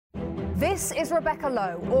This is Rebecca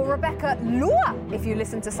Lowe, or Rebecca Lua, if you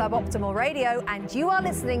listen to Suboptimal Radio, and you are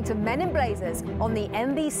listening to Men in Blazers on the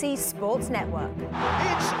NBC Sports Network.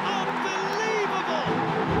 It's unbelievable!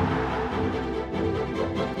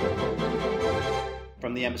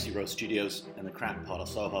 From the Embassy Road Studios in the crack part of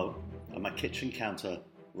Soho, on my kitchen counter,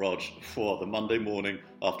 Rog, for the Monday morning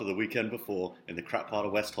after the weekend before in the crap part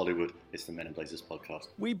of West Hollywood, it's the Men in Blazers podcast.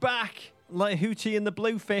 We back like Hootie and the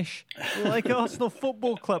Bluefish, like Arsenal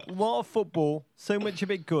Football Club. A lot of football, so much of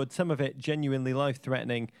it good, some of it genuinely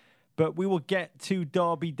life-threatening. But we will get to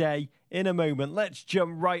Derby Day in a moment. Let's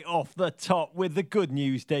jump right off the top with the good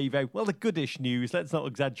news, Davo. Well, the goodish news, let's not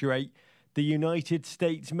exaggerate. The United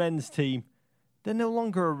States men's team, they're no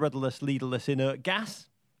longer a rudderless, leaderless, inert gas.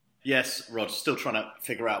 Yes, Rog, still trying to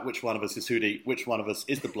figure out which one of us is Hootie, which one of us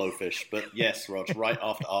is the Blowfish. But yes, Rog, right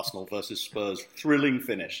after Arsenal versus Spurs, thrilling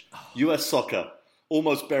finish. US Soccer,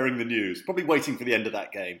 almost bearing the news, probably waiting for the end of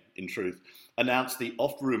that game, in truth, announced the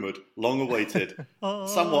oft-rumoured, long-awaited,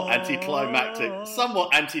 somewhat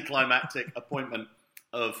anticlimactic appointment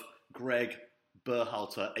of GregG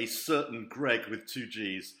Berhalter, a certain Greg with two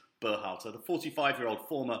Gs, Berhalter. The 45-year-old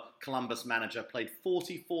former Columbus manager played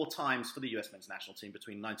 44 times for the US men's national team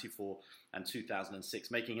between 1994 and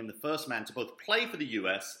 2006, making him the first man to both play for the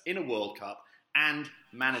US in a World Cup and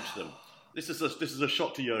manage them. This is a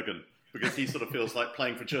shock to Jurgen, because he sort of feels like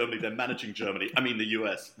playing for Germany, then managing Germany. I mean, the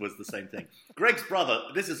US was the same thing. Greg's brother,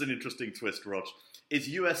 this is an interesting twist, Rog, is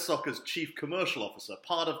US Soccer's chief commercial officer,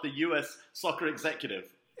 part of the US Soccer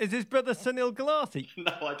executive. Is his brother Sunil Gulati?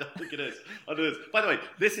 No, I don't think it is. By the way,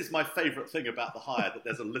 this is my favourite thing about the hire, that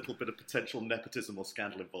there's a little bit of potential nepotism or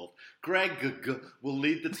scandal involved. GregG will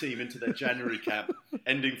lead the team into their January camp,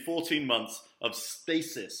 ending 14 months of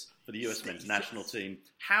stasis for the US men's national team.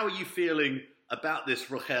 How are you feeling about this,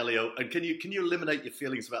 Rogelio? And can you eliminate your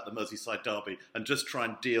feelings about the Merseyside derby and just try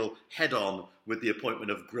and deal head on with the appointment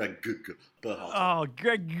of GregG Berhalter? Oh,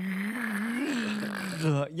 Greg.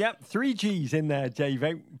 Yep, 3 G's in there,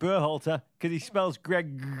 Davo. Berhalter, because he spells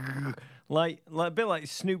Greg like a bit like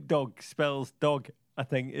Snoop Dogg spells dog, I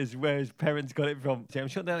think, is where his parents got it from. I'm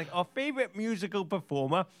sure they're like, our favourite musical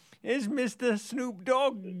performer is Mr. Snoop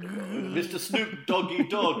Dogg. Mr. Snoop Doggy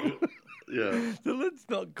Dog. Yeah. So let's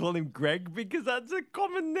not call him Greg, because that's a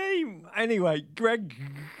common name. Anyway, Greg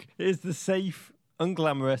is the safe,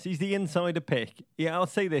 unglamorous. He's the insider pick. Yeah, I'll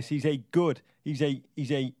say this: he's a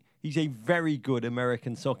very good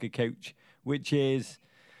American soccer coach, which is,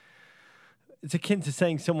 it's akin to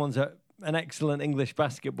saying someone's an excellent English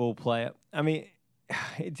basketball player. I mean,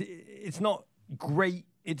 it's not great.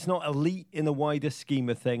 It's not elite in the wider scheme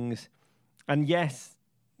of things. And yes,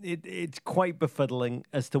 it's quite befuddling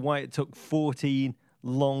as to why it took 14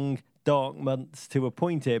 long, dark months to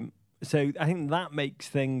appoint him. So I think that makes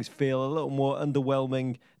things feel a little more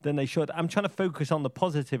underwhelming than they should. I'm trying to focus on the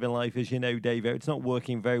positive in life, as you know, Davo. It's not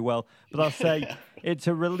working very well. But I'll say it's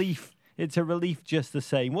a relief. It's a relief just the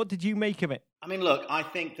same. What did you make of it? I mean, look, I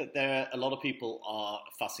think that a lot of people are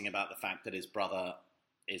fussing about the fact that his brother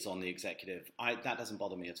is on the executive. That doesn't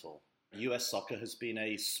bother me at all. US soccer has been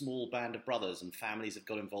a small band of brothers, and families have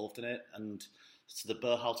got involved in it. And so the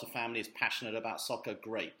Berhalter family is passionate about soccer.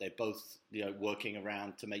 Great. They're both, working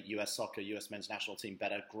around to make US soccer, US men's national team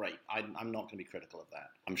better. Great. I'm not going to be critical of that.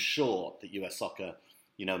 I'm sure that US soccer,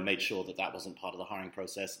 made sure that wasn't part of the hiring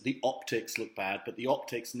process. The optics look bad, but the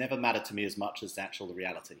optics never matter to me as much as the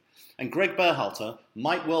reality. And GregG Berhalter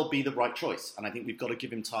might well be the right choice. And I think we've got to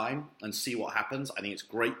give him time and see what happens. I think it's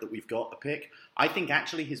great that we've got a pick. I think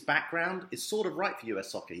actually his background is sort of right for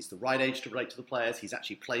US soccer. He's the right age to relate to the players. He's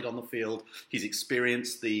actually played on the field. He's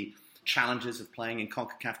experienced the challenges of playing in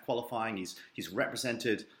CONCACAF qualifying. He's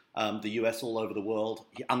represented the US all over the world.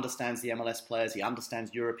 He understands the MLS players. He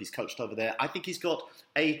understands Europe. He's coached over there. I think he's got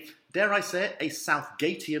a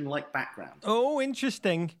Southgatean-like background. Oh,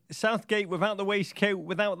 interesting. Southgate without the waistcoat,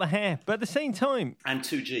 without the hair. But at the same time... And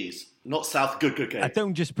 2 Gs. Not Southgate. I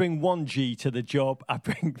don't just bring 1 G to the job. I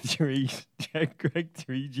bring 3. GregG,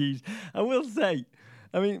 3 Gs. I will say...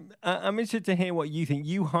 I mean, I'm interested to hear what you think.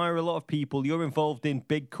 You hire a lot of people. You're involved in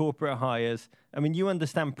big corporate hires. I mean, you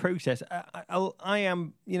understand process. I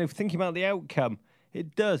am, thinking about the outcome.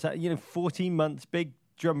 It does. 14 months, big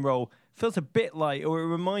drum roll. Feels a bit like, or it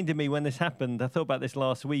reminded me when this happened. I thought about this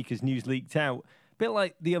last week as news leaked out. A bit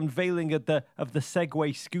like the unveiling of the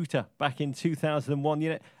Segway scooter back in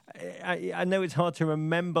 2001. I know it's hard to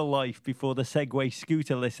remember life before the Segway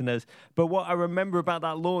scooter, listeners, but what I remember about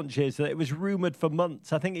that launch is that it was rumoured for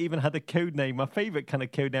months. I think it even had a code name, my favourite kind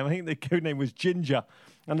of code name. I think the code name was Ginger.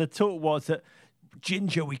 And the talk was that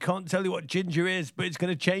ginger, we can't tell you what ginger is, but it's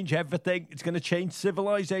going to change everything. It's going to change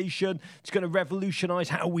civilization. It's going to revolutionize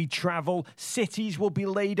how we travel. Cities will be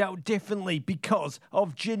laid out differently because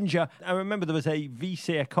of ginger. I remember there was a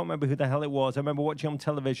VC, I can't remember who the hell it was. I remember watching on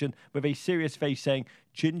television with a serious face saying,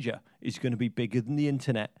 ginger is going to be bigger than the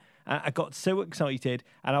internet. I got so excited,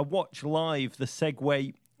 and I watched live the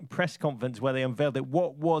Segway press conference where they unveiled it.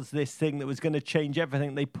 What was this thing that was going to change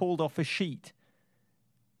everything? They pulled off a sheet.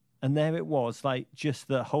 And there it was, like just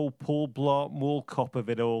the whole Paul Blart Mall cop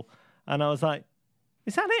of it all. And I was like,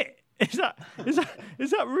 is that it? Is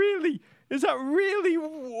that really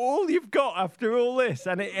all you've got after all this?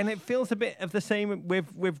 And it feels a bit of the same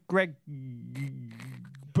with GregG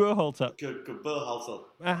Berhalter. Berhalter.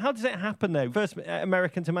 How does it happen though? First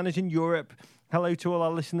American to manage in Europe. Hello to all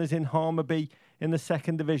our listeners in Harmaby in the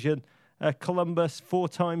second division. Columbus 4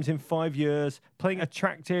 times in 5 years, playing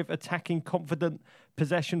attractive, attacking, confident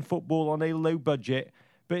possession football on a low budget.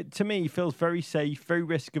 But to me, feels very safe, very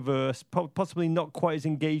risk averse, possibly not quite as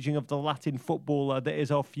engaging of the Latin footballer that is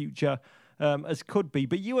our future as could be.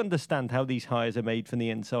 But you understand how these hires are made from the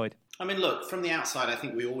inside. I mean, look, from the outside, I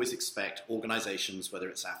think we always expect organisations, whether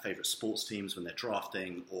it's our favourite sports teams when they're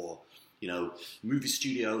drafting, or movie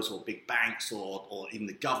studios, or big banks, or even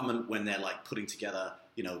the government when they're like putting together,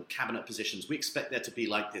 cabinet positions. We expect there to be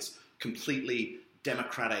like this completely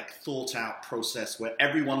democratic, thought-out process where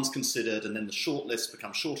everyone's considered, and then the short list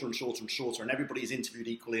becomes shorter and shorter and shorter, and everybody's interviewed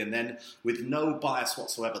equally, and then with no bias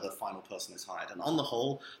whatsoever, the final person is hired. And on the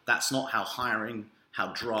whole, that's not how hiring,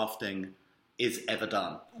 how drafting is ever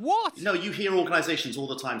done. What? No, you hear organisations all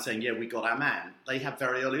the time saying, yeah, we got our man. They have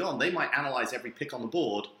very early on. They might analyse every pick on the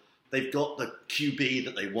board. They've got the QB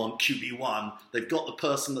that they want, QB1. They've got the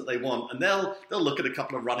person that they want, and they'll look at a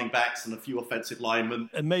couple of running backs and a few offensive linemen,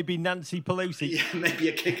 and maybe Nancy Pelosi. Yeah, maybe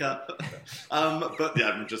a kicker. But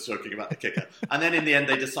yeah, I'm just joking about the kicker. And then in the end,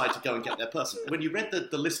 they decide to go and get their person. When you read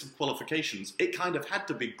the list of qualifications, it kind of had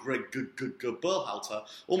to be GregG Berhalter.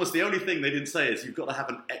 Almost the only thing they didn't say is you've got to have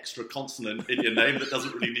an extra consonant in your name that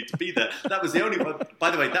doesn't really need to be there. That was the only one.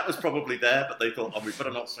 By the way, that was probably there, but they thought, we better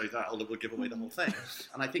not say that, or we'll give away the whole thing.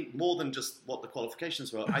 And I think more than just what the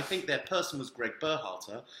qualifications were, I think their person was GregG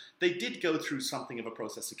Berhalter. They did go through something of a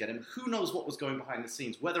process to get him. Who knows what was going behind the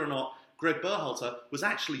scenes, whether or not GregG Berhalter was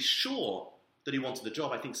actually sure that he wanted the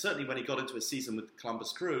job. I think certainly when he got into a season with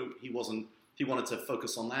Columbus Crew, he wanted to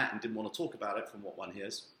focus on that and didn't want to talk about it from what one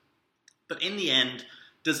hears. But in the end,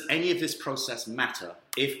 does any of this process matter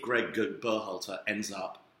if GregG Berhalter ends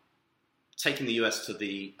up taking the US to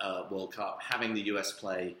the World Cup, having the US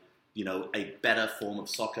play, a better form of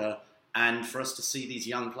soccer, and for us to see these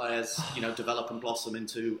young players, develop and blossom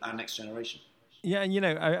into our next generation? Yeah,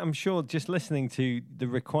 and I'm sure just listening to the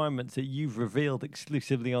requirements that you've revealed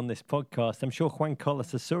exclusively on this podcast, I'm sure Juan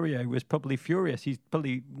Carlos Osorio was probably furious. He's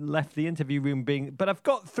probably left the interview room but I've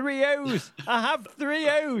got 3 O's. I have 3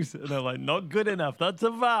 O's. And they're like, not good enough. That's a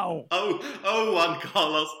vowel. Oh, Juan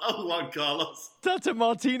Carlos. Oh, Juan Carlos. Tata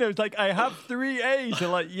Martino's like, I have 3 A's. They're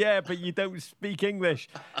like, yeah, but you don't speak English.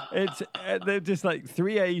 They're just like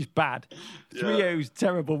 3 A's bad. 3 O's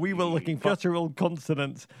terrible. We were looking for guttural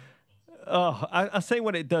consonants. Oh, I say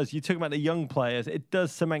what it does. You talk about the young players. It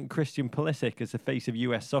does cement Christian Pulisic as the face of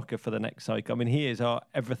US soccer for the next cycle. I mean, he is our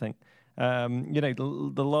everything.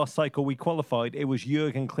 The last cycle we qualified, it was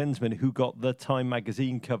Jurgen Klinsmann who got the Time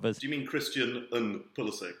magazine covers. Do you mean Christian and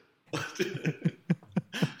Pulisic?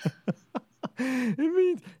 It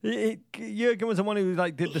means Jurgen was the one who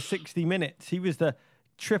did the 60 minutes. He was the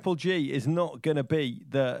Triple G is not going to be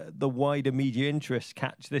the wider media interest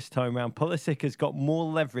catch this time around. Pulisic has got more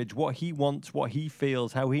leverage, what he wants, what he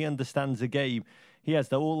feels, how he understands the game. He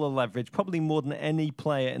has all the leverage, probably more than any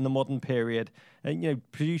player in the modern period. And,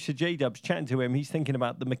 producer J-Dub's chatting to him. He's thinking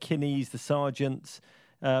about the McKinneys, the Sargents,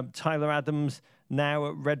 Tyler Adams now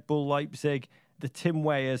at Red Bull Leipzig, the Tim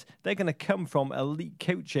Weyers. They're going to come from elite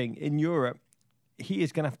coaching in Europe. He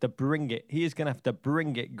is going to have to bring it. He is going to have to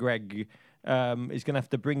bring it, GregG. Is going to have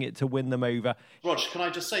to bring it to win them over. Rog, can I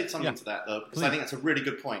just say something to that, though? Because I think that's a really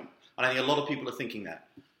good point. And I think a lot of people are thinking that.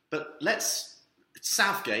 But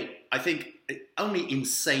Southgate, I think only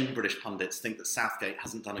insane British pundits think that Southgate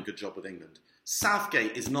hasn't done a good job with England.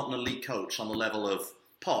 Southgate is not an elite coach on the level of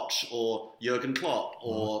Poch or Jurgen Klopp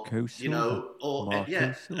or,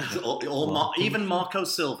 even Marco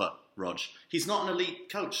Silva, Rog. He's not an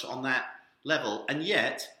elite coach on that level. And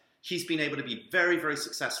yet, he's been able to be very, very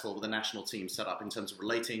successful with the national team set up in terms of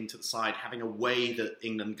relating to the side, having a way that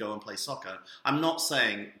England go and play soccer. I'm not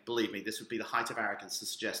saying, believe me, this would be the height of arrogance to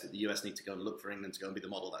suggest that the US need to go and look for England to go and be the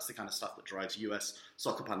model. That's the kind of stuff that drives US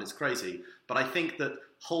soccer pundits crazy. But I think that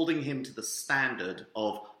holding him to the standard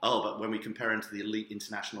of, but when we compare him to the elite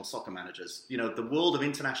international soccer managers, the world of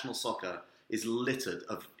international soccer is littered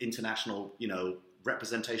of international,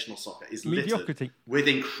 representational soccer is littered with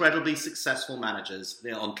incredibly successful managers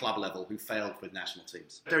on club level who failed with national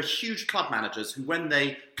teams. There are huge club managers who, when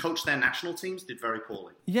they coached their national teams, did very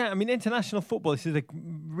poorly. Yeah, I mean, international football, this is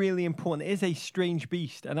really important. It is a strange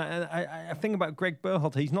beast. And I think about GregG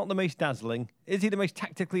Berhalter, he's not the most dazzling. Is he the most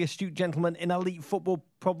tactically astute gentleman in elite football?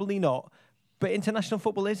 Probably not. But international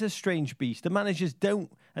football is a strange beast. The managers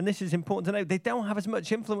don't, and this is important to note, they don't have as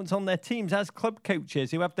much influence on their teams as club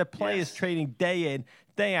coaches who have their players training day in,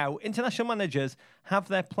 day out. International managers have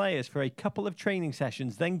their players for a couple of training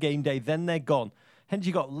sessions, then game day, then they're gone. Hence,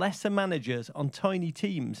 you've got lesser managers on tiny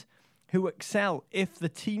teams who excel if the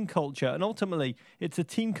team culture, and ultimately it's the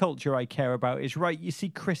team culture I care about, is right. You see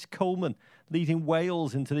Chris Coleman leading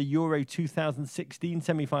Wales into the Euro 2016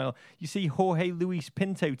 semi-final. You see Jorge Luis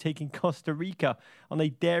Pinto taking Costa Rica on a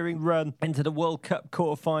daring run into the World Cup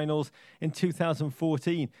quarterfinals in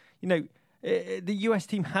 2014. The US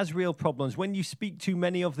team has real problems. When you speak to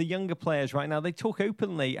many of the younger players right now, they talk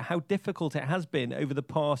openly how difficult it has been over the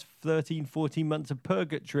past 13, 14 months of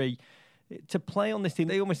purgatory to play on this team.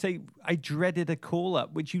 They almost say, I dreaded a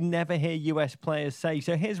call-up, which you never hear US players say.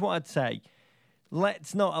 So here's what I'd say.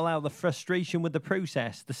 Let's not allow the frustration with the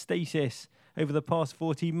process, the stasis over the past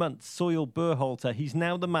 14 months, soil Berhalter. He's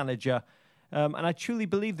now the manager. And I truly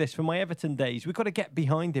believe this from my Everton days. We've got to get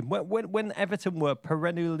behind him. When Everton were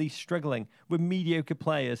perennially struggling with mediocre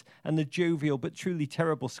players and the jovial but truly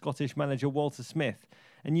terrible Scottish manager Walter Smith,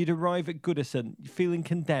 and you'd arrive at Goodison feeling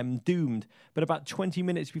condemned, doomed, but about 20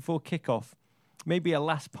 minutes before kickoff, maybe a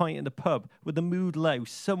last pint in the pub, with the mood low,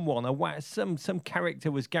 some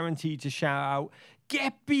character was guaranteed to shout out,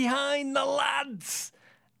 "Get behind the lads!"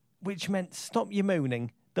 Which meant stop your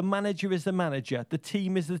moaning. The manager is the manager. The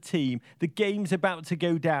team is the team. The game's about to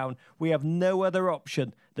go down. We have no other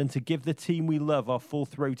option than to give the team we love our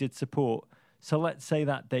full-throated support. So let's say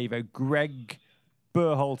that, Davo. GregG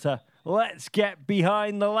Berhalter. Let's get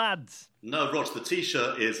behind the lads. No, Rog, the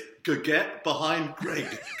T-shirt is "Get behind Greg."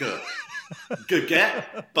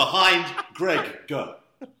 Get behind Greg.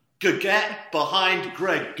 Get behind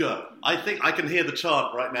Greg. I think I can hear the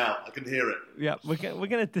chant right now. I can hear it. Yeah, we're going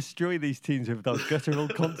to destroy these teams with those guttural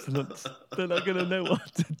consonants. They're not going to know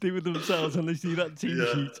what to do with themselves unless you see that team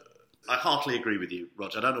sheet. I heartily agree with you,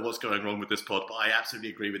 Roger. I don't know what's going wrong with this pod, but I absolutely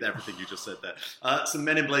agree with everything you just said there. Some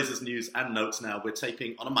Men in Blazers news and notes now. We're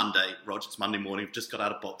taping on a Monday. Roger, it's Monday morning. We've just got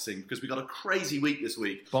out of boxing because we got a crazy week this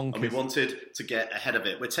week. Bonkers. And we wanted to get ahead of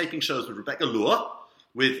it. We're taping shows with Rebecca Lure,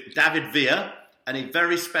 with David Villa, and a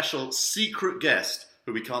very special secret guest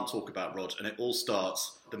who we can't talk about, Rog. And it all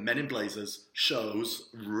starts, the Men in Blazers shows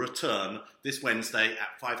return this Wednesday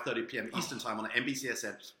at 5:30 p.m. Eastern Time on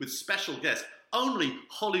NBCSN with special guest, only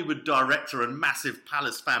Hollywood director and massive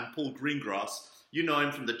Palace fan Paul Greengrass. You know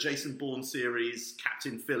him from the Jason Bourne series,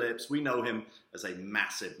 Captain Phillips. We know him as a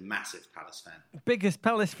massive, massive Palace fan. Biggest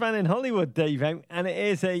Palace fan in Hollywood, Dave, and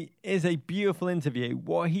it is a beautiful interview.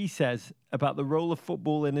 What he says about the role of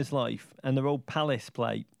football in his life and the role Palace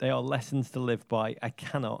play, they are lessons to live by. I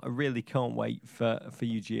really can't wait for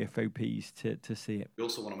you GFOPs to see it. We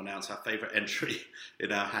also want to announce our favourite entry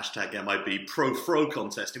in our hashtag MIB Pro-Fro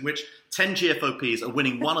contest, in which 10 GFOPs are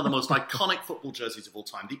winning one of the most iconic football jerseys of all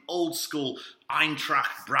time, the old school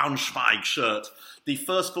Eintracht Braunschweig shirt, the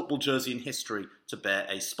first football jersey in history to bear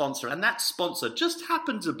a sponsor. And that sponsor just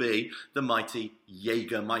happened to be the mighty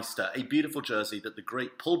Jägermeister, a beautiful jersey that the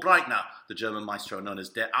great Paul Breitner, the German maestro known as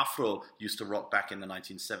Der Afro, used to rock back in the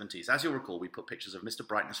 1970s. As you'll recall, we put pictures of Mr.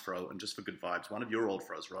 Breitner's fro, and just for good vibes, one of your old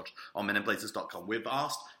fros, Rog, on meninblazers.com. We've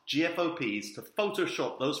asked GFOPs to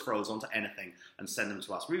Photoshop those fros onto anything and send them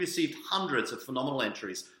to us. We received hundreds of phenomenal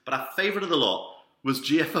entries, but our favourite of the lot was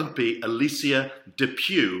GFOP Alicia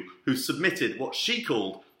Depew, who submitted what she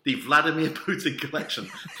called the Vladimir Putin collection.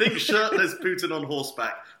 Think shirtless Putin on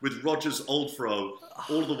horseback with Roger's old fro.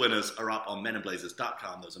 All the winners are up on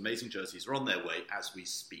meninblazers.com. Those amazing jerseys are on their way as we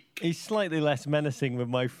speak. He's slightly less menacing with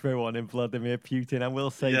my fro on in Vladimir Putin, I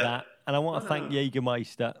will say that. And I want to thank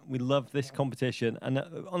Jägermeister. We love this competition and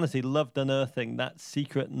honestly loved unearthing that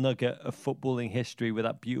secret nugget of footballing history with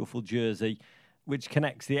that beautiful jersey, which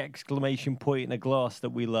connects the exclamation point in a glass that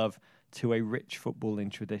we love to a rich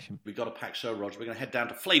footballing tradition. We've got a packed show, Roger. We're going to head down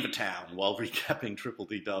to Flavortown while recapping Triple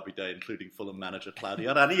D Derby Day, including Fulham manager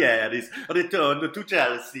Claudio Ranieri's return to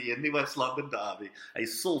Chelsea in the West London Derby. A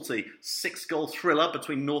salty 6-goal thriller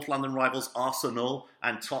between North London rivals Arsenal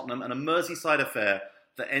and Tottenham, and a Merseyside affair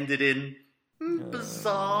that ended in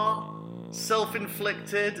bizarre,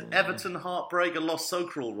 self-inflicted Everton heartbreak. A lost so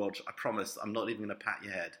cruel, Rog. I promise I'm not even going to pat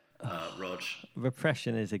your head, Rog.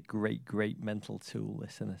 Repression is a great, great mental tool,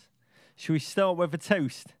 listeners. Should we start with a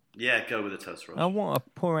toast? Yeah, go with a toast, Rog. I want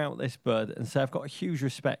to pour out this bud and say I've got a huge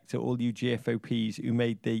respect to all you GFOPs who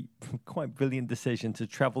made the quite brilliant decision to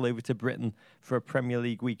travel over to Britain for a Premier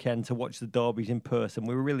League weekend to watch the derbies in person.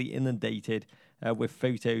 We were really inundated with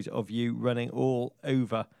photos of you running all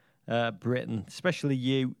over Britain, especially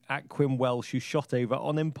you at Quinn Welsh, who shot over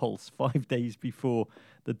on impulse 5 days before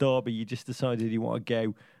the derby. You just decided you want to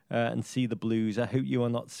go and see the Blues. I hope you are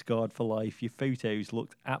not scarred for life. Your photos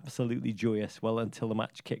looked absolutely joyous, well, until the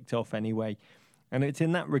match kicked off anyway. And it's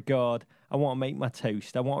in that regard I want to make my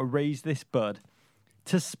toast. I want to raise this bud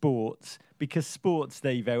to sports, because sports,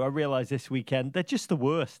 Davo, I realised this weekend, they're just the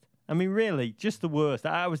worst. I mean, really, just the worst.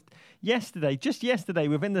 I was just yesterday,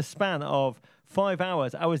 within the span of 5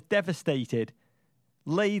 hours, I was devastated,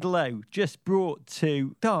 laid low, just brought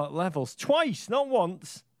to dark levels twice, not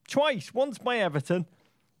once, twice. Once by Everton,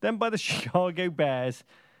 then by the Chicago Bears.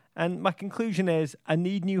 And my conclusion is, I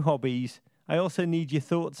need new hobbies. I also need your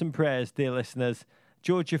thoughts and prayers, dear listeners.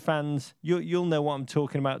 Georgia fans, you'll know what I'm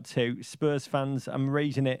talking about too. Spurs fans, I'm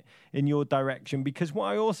raising it in your direction, because what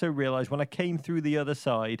I also realised when I came through the other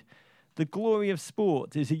side, the glory of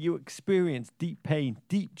sport is that you experience deep pain,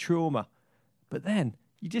 deep trauma, but then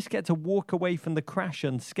you just get to walk away from the crash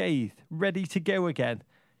unscathed, ready to go again.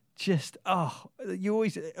 Just, you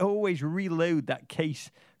always reload that case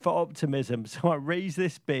for optimism. So I raise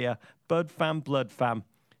this beer, Bud Fam, Blood Fam,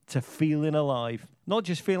 to feeling alive. Not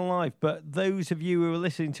just feeling alive, but those of you who are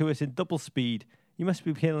listening to us in double speed, you must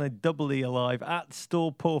be feeling doubly alive. At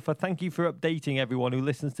Stall Porfer, thank you for updating everyone who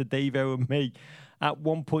listens to Davo and me at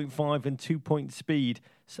 1.5 and 2 point speed.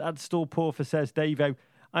 At Stall Porfer says, Davo,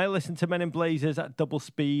 I listen to Men in Blazers at double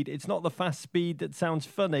speed. It's not the fast speed that sounds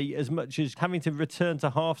funny as much as having to return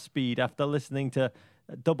to half speed after listening to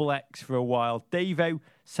double X for a while. Davo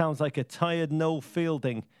sounds like a tired Noel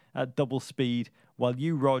Fielding at double speed, while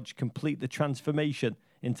you, Rog, complete the transformation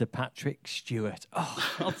into Patrick Stewart.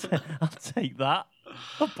 Oh, I'll take that.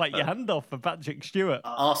 I'll bite your hand off for Patrick Stewart.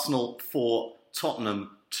 Arsenal 4,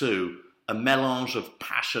 Tottenham 2. A melange of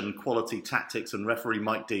passion, quality, tactics, and referee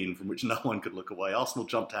Mike Dean from which no one could look away. Arsenal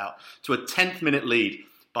jumped out to a 10th minute lead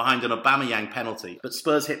behind an Aubameyang penalty, but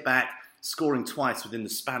Spurs hit back, scoring twice within the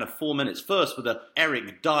span of 4 minutes. First with a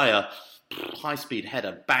Eric Dyer high-speed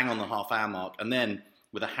header bang on the half-hour mark, and then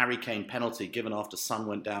with a Harry Kane penalty given after Son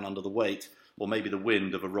went down under the weight, or maybe the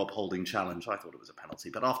wind, of a Rob Holding challenge. I thought it was a penalty.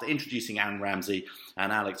 But after introducing Aaron Ramsey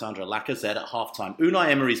and Alexandre Lacazette at half-time, Unai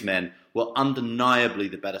Emery's men were undeniably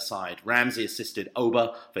the better side. Ramsey assisted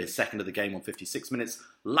Oba for his second of the game on 56 minutes.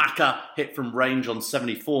 Laka hit from range on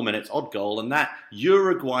 74 minutes, odd goal, and that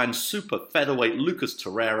Uruguayan super featherweight Lucas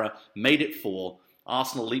Torreira made it 4.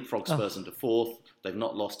 Arsenal leapfrog Spurs into 4th. They've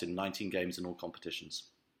not lost in 19 games in all competitions.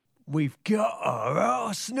 We've got our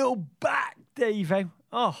Arsenal back, Davo.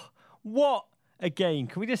 What a game.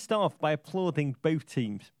 Can we just start off by applauding both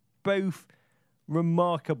teams? Both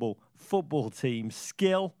remarkable football teams.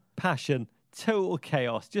 Skill, passion, total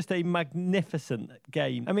chaos. Just a magnificent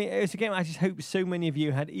game. I mean, it was a game I just hope so many of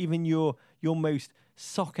you had even your most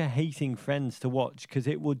soccer-hating friends to watch, because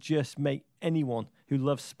it will just make anyone who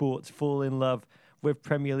loves sports fall in love with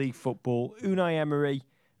Premier League football. Unai Emery,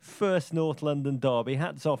 first North London derby.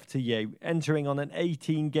 Hats off to you. Entering on an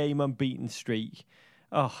 18-game unbeaten streak.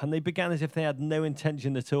 And they began as if they had no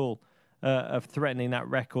intention at all of threatening that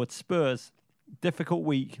record. Spurs, difficult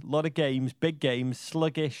week, a lot of games, big games,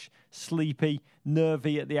 sluggish, sleepy,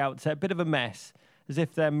 nervy at the outset, bit of a mess, as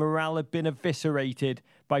if their morale had been eviscerated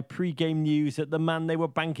by pre-game news that the man they were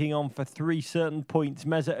banking on for 3 certain points,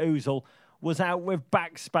 Mesut Ozil, was out with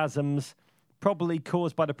back spasms, probably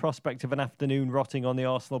caused by the prospect of an afternoon rotting on the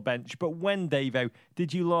Arsenal bench. But when, Davo,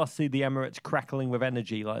 did you last see the Emirates crackling with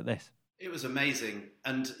energy like this? It was amazing.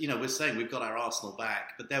 And, we're saying we've got our Arsenal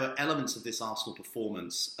back, but there were elements of this Arsenal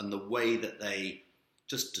performance and the way that they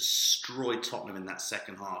just destroyed Tottenham in that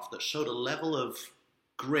second half that showed a level of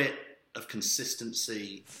grit, of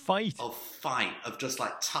consistency, of just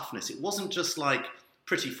like toughness. It wasn't just like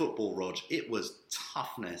pretty football, Rog. It was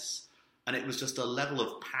toughness. And it was just a level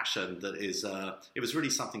of passion that is, it was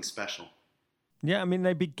really something special. Yeah, I mean,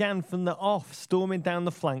 they began from the off, storming down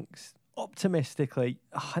the flanks, optimistically,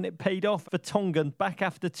 and it paid off. Vertonghen, back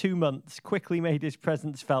after 2 months, quickly made his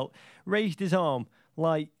presence felt, raised his arm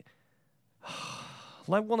like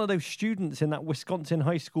one of those students in that Wisconsin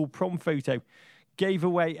high school prom photo, gave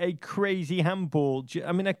away a crazy handball.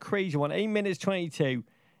 I mean, a crazy one. 8 minutes 22.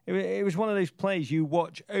 It was one of those plays you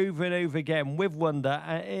watch over and over again with wonder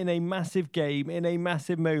in a massive game, in a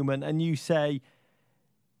massive moment, and you say,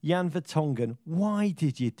 Jan Vertonghen, why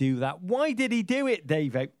did you do that? Why did he do it,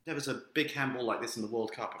 Davo? There was a big handball like this in the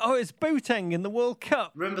World Cup. Oh, it's Boateng in the World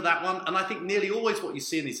Cup. Remember that one? And I think nearly always what you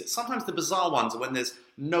see in these, sometimes the bizarre ones are when there's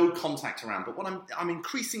no contact around. But what I'm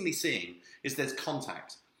increasingly seeing is there's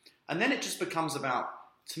contact. And then it just becomes about,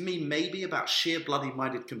 to me, maybe about sheer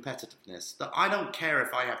bloody-minded competitiveness, that I don't care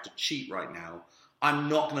if I have to cheat right now. I'm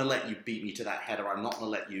not going to let you beat me to that header. I'm not going to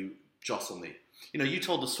let you jostle me. You know, you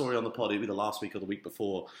told the story on the pod, either last week or the week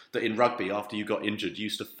before, that in rugby, after you got injured, you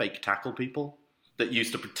used to fake tackle people, that you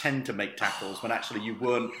used to pretend to make tackles when actually you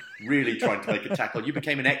weren't really trying to make a tackle. You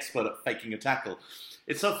became an expert at faking a tackle.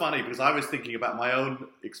 It's so funny because I was thinking about my own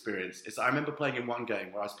experience. I remember playing in one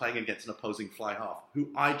game where I was playing against an opposing fly half who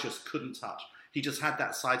I just couldn't touch. He just had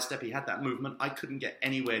that sidestep, he had that movement. I couldn't get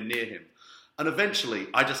anywhere near him. And eventually,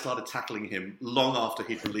 I just started tackling him long after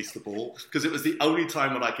he'd released the ball because it was the only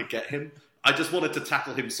time when I could get him. I just wanted to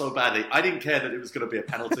tackle him so badly. I didn't care that it was going to be a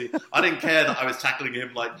penalty. I didn't care that I was tackling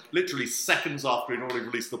him like literally seconds after he'd already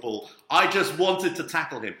released the ball. I just wanted to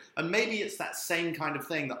tackle him. And maybe it's that same kind of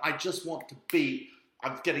thing that I just want to beat.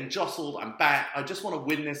 I'm getting jostled. I'm back. I just want to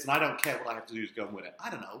win this, and I don't care what I have to do to go and win it. I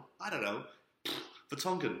don't know.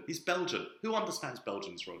 Vertonghen, he's Belgian. Who understands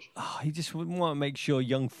Belgians, Rog? Oh, he just wouldn't want to make sure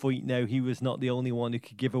young Foyt know he was not the only one who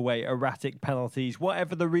could give away erratic penalties.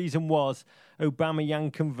 Whatever the reason was,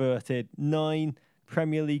 Aubameyang converted 9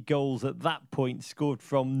 Premier League goals at that point, scored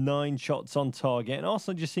from 9 shots on target, and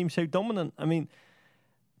Arsenal just seemed so dominant. I mean,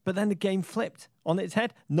 but then the game flipped on its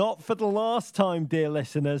head. Not for the last time, dear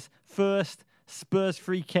listeners. First, Spurs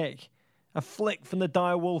free kick. A flick from the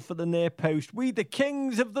direwolf at the near post. We the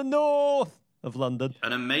kings of the north of London.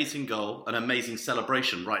 An amazing goal, an amazing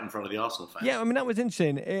celebration right in front of the Arsenal fans. Yeah, I mean, that was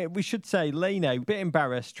interesting. We should say, Leno, a bit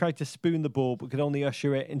embarrassed, tried to spoon the ball, but could only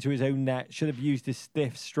usher it into his own net. Should have used his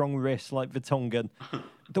stiff, strong wrists like Vertonghen.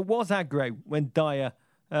 There was aggro when Dyer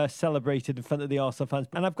celebrated in front of the Arsenal fans.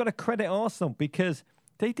 And I've got to credit Arsenal because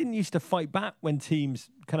they didn't used to fight back when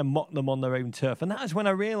teams kind of mocked them on their own turf. And that is when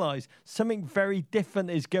I realised something very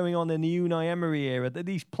different is going on in the Unai Emery era, that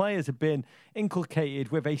these players have been inculcated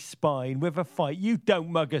with a spine, with a fight. You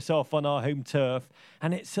don't mug us off on our home turf.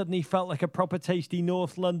 And it suddenly felt like a proper tasty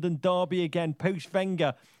North London derby again,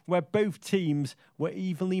 post-Wenger, where both teams were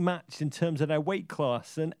evenly matched in terms of their weight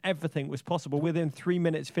class and everything was possible. Within 3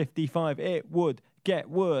 minutes 55, it would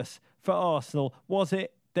get worse for Arsenal. Was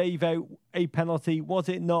it, Davo, a penalty? Was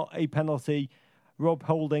it not a penalty? Rob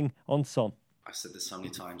Holding on Son. I've said this so many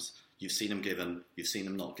times. You've seen him given. You've seen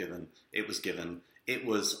him not given. It was given. It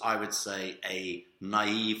was, I would say, a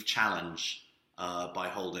naive challenge by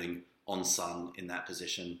Holding on Son in that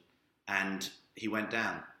position. And he went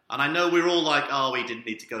down. And I know we're all like, oh, he didn't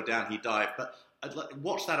need to go down. He dived. But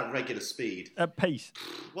watch that at regular speed. At pace.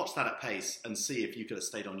 Watch that at pace and see if you could have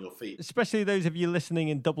stayed on your feet. Especially those of you listening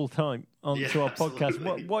in double time onto our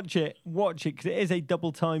podcast. Watch it, because it is a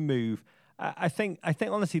double time move. I think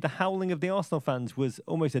honestly, the howling of the Arsenal fans was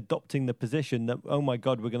almost adopting the position that, oh my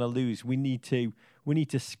God, we're going to lose. We need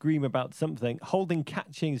to scream about something. Holding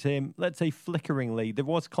catching him, let's say flickeringly. There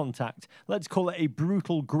was contact. Let's call it a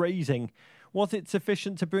brutal grazing. Was it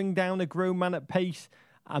sufficient to bring down a grown man at pace?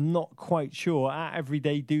 I'm not quite sure. Our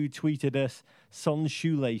Everyday Dude tweeted us, Son's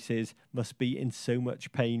shoelaces must be in so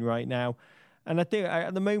much pain right now. And at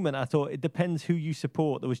the moment, I thought it depends who you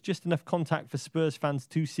support. There was just enough contact for Spurs fans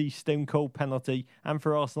to see stone cold penalty and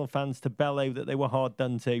for Arsenal fans to bellow that they were hard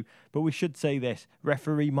done to. But we should say this,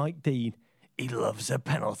 referee Mike Dean, he loves a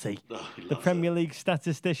penalty. The Premier League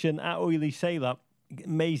statistician at Oily Sailor,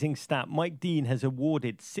 amazing stat. Mike Dean has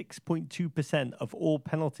awarded 6.2% of all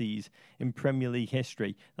penalties in Premier League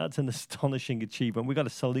history. That's an astonishing achievement. We've got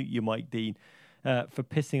to salute you, Mike Dean, for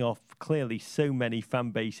pissing off clearly so many fan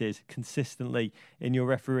bases consistently in your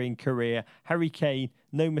refereeing career. Harry Kane,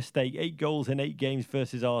 no mistake, 8 goals in 8 games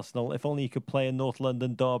versus Arsenal. If only he could play a North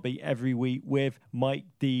London derby every week with Mike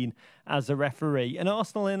Dean as a referee. And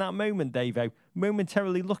Arsenal in that moment, Davo,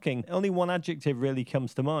 momentarily looking, only one adjective really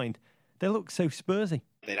comes to mind. They look so Spursy.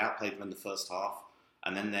 They'd outplayed them in the first half,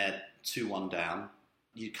 and then they're 2-1 down.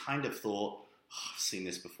 You kind of thought, I've seen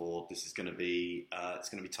this before. This is going to be it's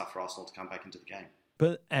going to be tough for Arsenal to come back into the game.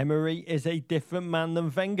 But Emery is a different man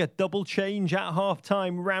than Wenger. Double change at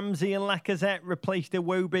half-time. Ramsey and Lacazette replaced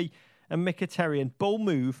Iwobi and Mkhitaryan. Bold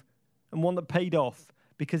move. and one that paid off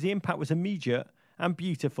because the impact was immediate and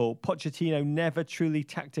beautiful. Pochettino never truly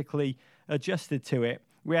tactically adjusted to it.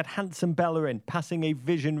 We had handsome Bellerin passing a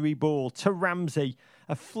visionary ball to Ramsey,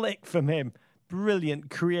 a flick from him. Brilliant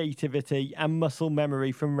creativity and muscle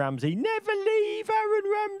memory from Ramsey. Never leave Aaron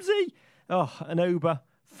Ramsey. Oh, and Oba,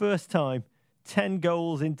 first time, 10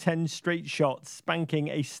 goals in 10 straight shots, spanking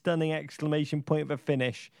a stunning exclamation point of a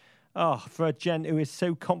finish. Oh, for a gent who is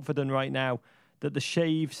so confident right now that the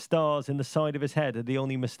shaved stars in the side of his head are the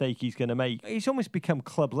only mistake he's going to make. He's almost become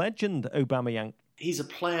club legend, Aubameyang. He's a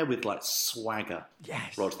player with like swagger.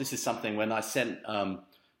 Yes. Rog, this is something when I sent,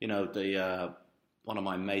 one of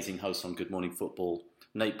my amazing hosts on Good Morning Football,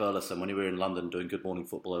 Nate Burleson, when we were in London doing Good Morning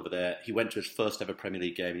Football over there, he went to his first ever Premier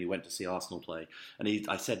League game. He went to see Arsenal play. And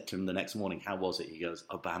I said to him the next morning, how was it? He goes,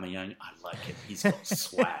 Aubameyang, I like him. He's got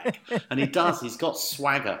swag. And he does. He's got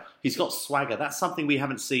swagger. He's got swagger. That's something we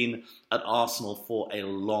haven't seen at Arsenal for a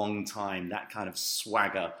long time, that kind of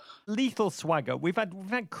swagger. Lethal swagger. We've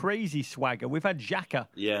had crazy swagger. We've had Xhaka.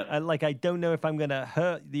 Yeah. I don't know if I'm going to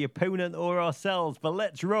hurt the opponent or ourselves, but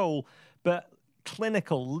let's roll. But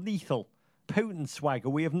clinical, lethal, potent swagger.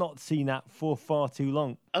 We have not seen that for far too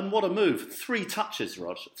long. And what a move. 3 touches,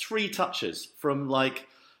 Rog. 3 touches from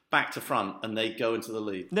back to front, and they go into the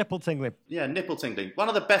lead. Nipple tingling. Yeah, nipple tingling. One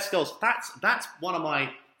of the best goals. That's one of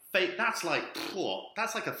my that's like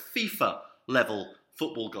a FIFA level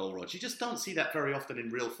football goal, Rog. You just don't see that very often in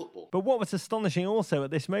real football. But what was astonishing also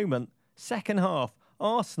at this moment, second half,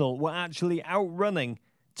 Arsenal were actually outrunning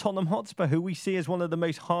Tottenham Hotspur, who we see as one of the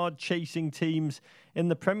most hard-chasing teams in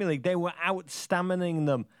the Premier League. They were out-staminaing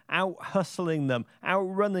them, out-hustling them,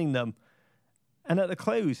 outrunning them. And at the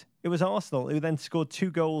close, it was Arsenal who then scored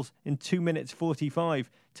 2 goals in 2 minutes 45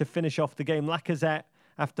 to finish off the game. Lacazette,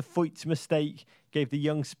 after Foyt's mistake, gave the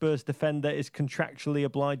young Spurs defender his contractually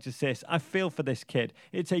obliged assist. I feel for this kid.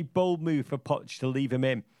 It's a bold move for Poch to leave him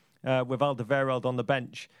in with Alderweireld on the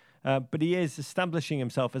bench. But he is establishing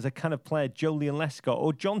himself as a kind of player Joleon Lescott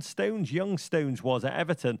or John Stones, young Stones was at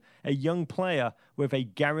Everton, a young player with a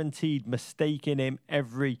guaranteed mistake in him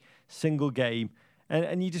every single game.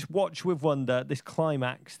 And you just watch with wonder this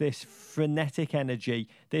climax, this frenetic energy,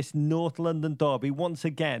 this North London derby. Once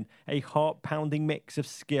again, a heart-pounding mix of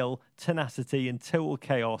skill, tenacity and total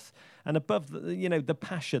chaos. And above, the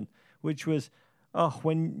passion, which was...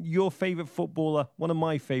 when your favourite footballer, one of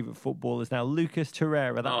my favourite footballers now, Lucas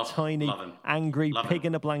Torreira, that tiny, angry,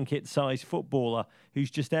 pig-in-a-blanket-sized footballer who's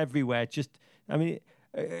just everywhere, just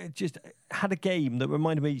had a game that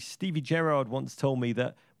reminded me, Stevie Gerrard once told me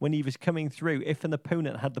that when he was coming through, if an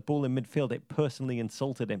opponent had the ball in midfield, it personally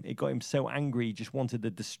insulted him. It got him so angry, he just wanted to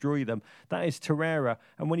destroy them. That is Torreira.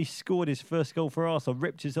 And when he scored his first goal for Arsenal,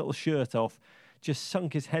 ripped his little shirt off, just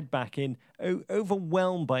sunk his head back in,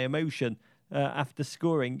 overwhelmed by emotion. After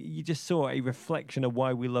scoring, you just saw a reflection of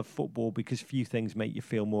why we love football, because few things make you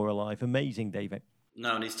feel more alive. Amazing, David.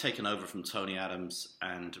 No, and he's taken over from Tony Adams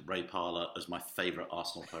and Ray Parlour as my favourite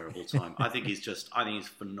Arsenal player of all time. I think he's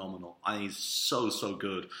phenomenal. I think he's so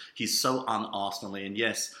good. He's so un-Arsenal-y. And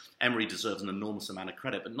yes, Emery deserves an enormous amount of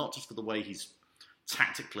credit, but not just for the way he's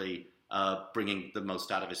tactically bringing the most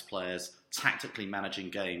out of his players, tactically managing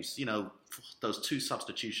games. Those 2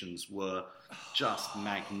 substitutions were just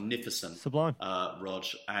magnificent. Sublime. Rog.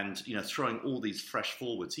 And, throwing all these fresh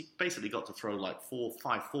forwards. He basically got to throw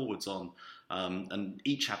 4-5 forwards on, and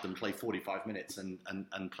each had them play 45 minutes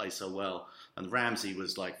and play so well. And Ramsey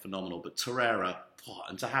was, phenomenal. But Torreira,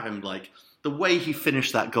 and to have him, the way he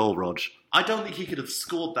finished that goal, Rog, I don't think he could have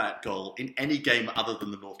scored that goal in any game other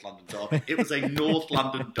than the North London derby. It was a North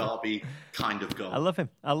London derby kind of goal. I love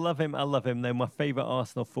him. Though my favourite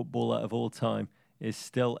Arsenal footballer of all time is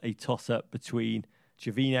still a toss-up between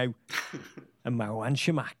Jovino and Marwan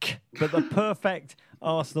Shamak. But the perfect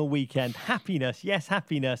Arsenal weekend. Happiness, yes,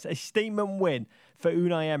 happiness. A statement win for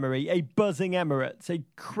Unai Emery. A buzzing Emirates. A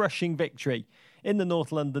crushing victory in the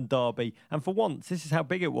North London derby. And for once, this is how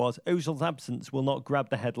big it was. Ozil's absence will not grab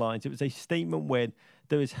the headlines. It was a statement win.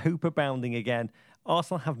 There is hope abounding again.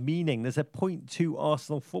 Arsenal have meaning. There's a 0.2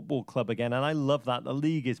 Arsenal Football Club again, and I love that. The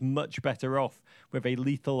league is much better off with a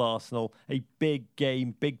lethal Arsenal, a big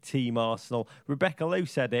game, big team Arsenal. Rebecca Lowe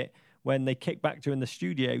said it when they kicked back to her in the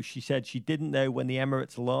studio. She said she didn't know when the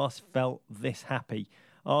Emirates last felt this happy.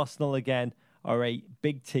 Arsenal again are a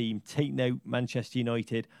big team. Take note, Manchester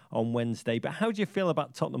United on Wednesday. But how do you feel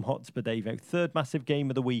about Tottenham Hotspur, Davo? Third massive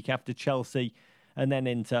game of the week after Chelsea and then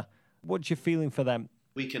Inter. What's your feeling for them?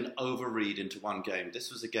 We can overread into one game.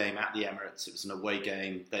 This was a game at the Emirates. It was an away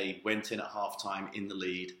game. They went in at half-time in the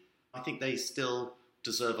lead. I think they still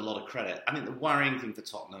deserve a lot of credit. I think the worrying thing for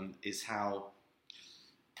Tottenham is how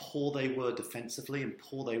poor they were defensively and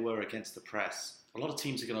poor they were against the press. A lot of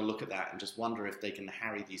teams are going to look at that and just wonder if they can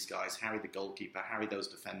harry these guys, harry the goalkeeper, harry those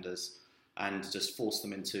defenders, and just force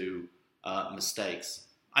them into mistakes.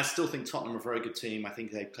 I still think Tottenham are a very good team. I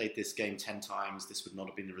think they played this game 10 times. This would not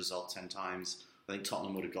have been the result 10 times. I think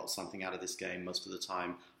Tottenham would have got something out of this game most of the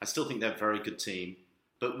time. I still think they're a very good team.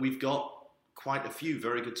 But we've got quite a few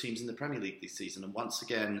very good teams in the Premier League this season. And once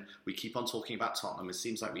again, we keep on talking about Tottenham. It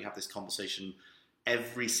seems like we have this conversation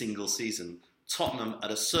every single season. Tottenham,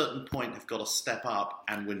 at a certain point, have got to step up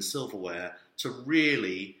and win silverware to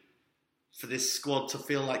really, for this squad to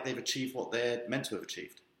feel like they've achieved what they're meant to have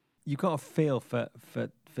achieved. You've got to feel for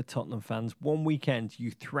Tottenham fans. One weekend,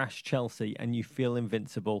 you thrash Chelsea and you feel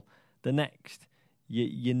invincible. The next,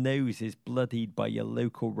 your nose is bloodied by your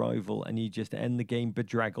local rival and you just end the game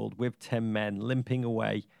bedraggled with 10 men limping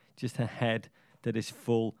away, just a head that is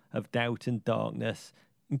full of doubt and darkness,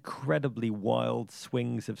 incredibly wild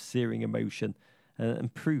swings of searing emotion,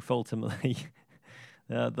 and proof ultimately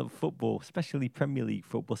that football, especially Premier League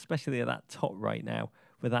football, especially at that top right now,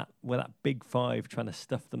 with that big five trying to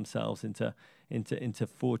stuff themselves into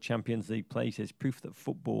 4 Champions League places, proof that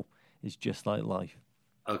football is just like life.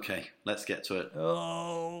 Okay, let's get to it.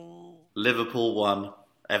 Oh. Liverpool 1,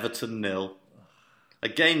 Everton 0. A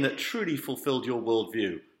game that truly fulfilled your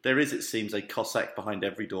worldview. There is, it seems, a Cossack behind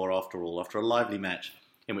every door after all, after a lively match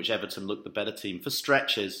in which Everton looked the better team for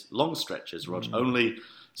stretches, long stretches, Rog, only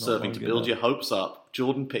serving to build your hopes up.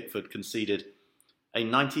 Jordan Pickford conceded a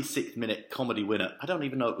 96th minute comedy winner. I don't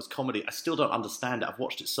even know it was comedy. I still don't understand it. I've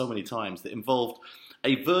watched it so many times. That involved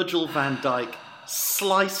a Virgil van Dijk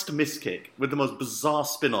sliced miskick with the most bizarre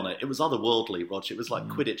spin on it. It was otherworldly, Rog. It was like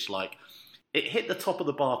Quidditch-like. It hit the top of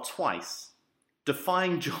the bar twice,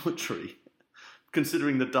 defying geometry,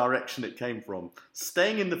 considering the direction it came from,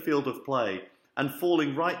 staying in the field of play and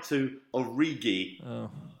falling right to Origi. Oh.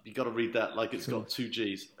 You got to read that like it's got 2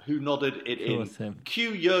 G's. Who nodded it in. Him.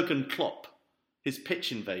 Cue Jurgen Klopp. His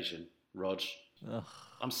pitch invasion, Rog. Ugh.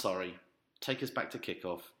 I'm sorry. Take us back to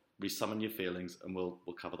kickoff. Resummon your feelings, and we'll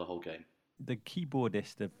cover the whole game. The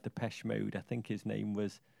keyboardist of Depeche Mode, I think his name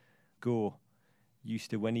was Gore, used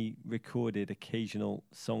to, when he recorded occasional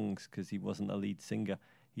songs, because he wasn't a lead singer,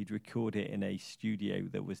 he'd record it in a studio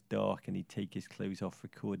that was dark, and he'd take his clothes off,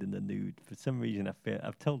 recording the nude. For some reason,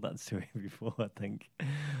 I've told that story before, I think,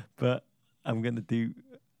 but I'm going to do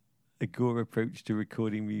a Gore approach to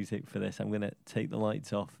recording music for this. I'm going to take the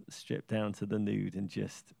lights off, strip down to the nude, and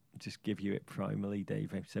just give you it primally,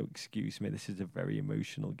 Dave. So excuse me, this is a very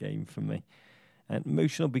emotional game for me. And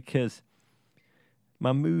emotional because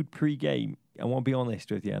my mood pre-game, I want to be honest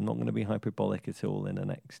with you, I'm not going to be hyperbolic at all in the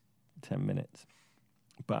next 10 minutes.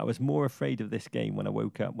 But I was more afraid of this game when I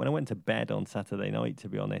woke up. When I went to bed on Saturday night, to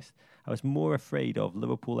be honest, I was more afraid of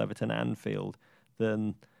Liverpool, Everton, Anfield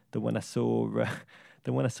than when I saw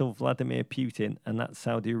Vladimir Putin and that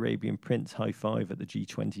Saudi Arabian prince high five at the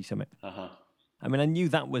G20 summit. Uh-huh. I mean, I knew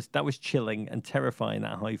that was chilling and terrifying,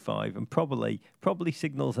 that high five, and probably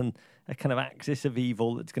signals a kind of axis of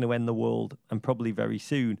evil that's going to end the world, and probably very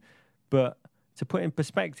soon. But to put in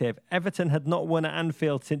perspective, Everton had not won at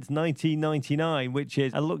Anfield since 1999, which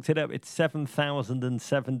is, I looked it up, it's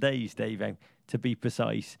 7,007 days, Dave, to be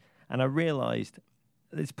precise. And I realised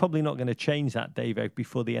it's probably not going to change that, Dave,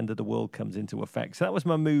 before the end of the world comes into effect. So that was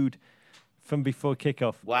my mood from before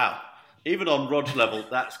kickoff. Wow. Even on Rod's level,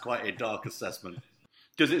 that's quite a dark assessment.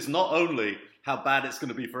 Because it's not only how bad it's going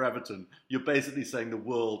to be for Everton, you're basically saying the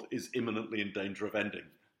world is imminently in danger of ending.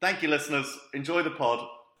 Thank you, listeners. Enjoy the pod.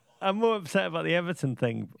 I'm more upset about the Everton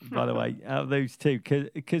thing, by the way, out of those two,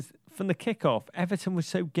 because from the kickoff, Everton was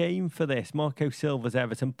so game for this. Marco Silva's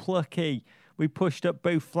Everton, plucky. We pushed up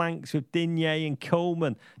both flanks with Digne and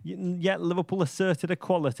Coleman. Yet Liverpool asserted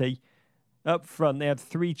equality. Up front, they had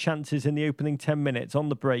 3 chances in the opening 10 minutes on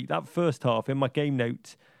the break. That first half, in my game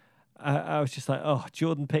notes, I was just like, oh,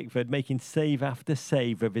 Jordan Pickford making save after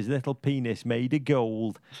save with his little penis made of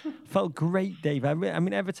gold. Felt great, Dave. I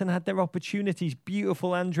mean, Everton had their opportunities.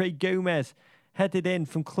 Beautiful Andre Gomez headed in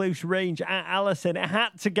from close range at Alisson. It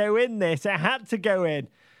had to go in this. It had to go in.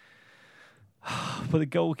 But the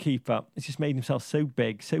goalkeeper has just made himself so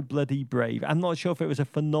big, so bloody brave. I'm not sure if it was a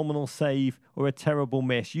phenomenal save or a terrible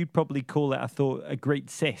miss. You'd probably call it, I thought, a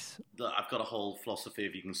great sis. I've got a whole philosophy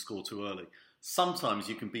if you can score too early. Sometimes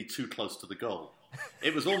you can be too close to the goal.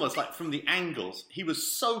 It was almost like from the angles, he was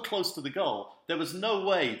so close to the goal, there was no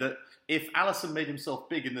way that if Alisson made himself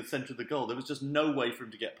big in the centre of the goal, there was just no way for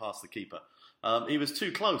him to get past the keeper. He was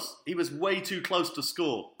too close. He was way too close to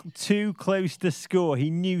score. Too close to score.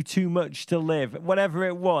 He knew too much to live. Whatever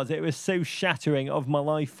it was so shattering of my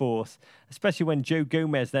life force, especially when Joe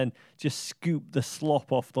Gomez then just scooped the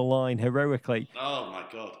slop off the line heroically. Oh, my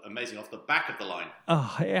God. Amazing. Off the back of the line.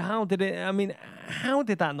 Oh, how did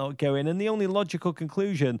that not go in? And the only logical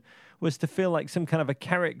conclusion was to feel like some kind of a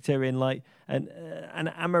character in like an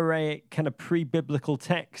Amoraic kind of pre-biblical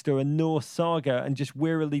text or a Norse saga and just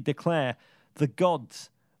wearily declare, the gods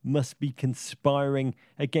must be conspiring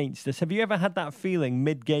against us. Have you ever had that feeling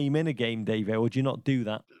mid-game in a game, David, or do you not do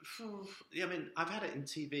that? Yeah, I mean, I've had it in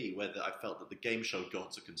TV where I felt that the game show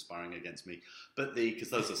gods are conspiring against me, but because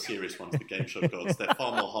those are serious ones, the game show gods, they're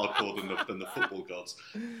far more hardcore than the football gods.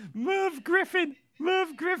 Merv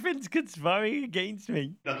Griffin's conspiring against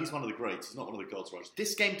me. No, he's one of the greats. He's not one of the gods, Roger.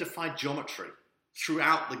 This game defied geometry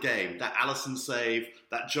throughout the game. That Alisson save,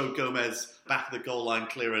 that Joe Gomez back of the goal line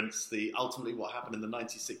clearance, ultimately what happened in the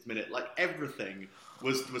 96th minute, like everything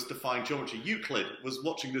was defying geometry. Euclid was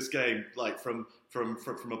watching this game like from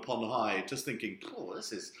upon high, just thinking, "Oh,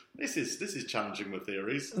 this is challenging the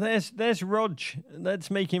theories." There's Rog.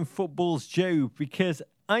 Let's make him football's Joe, because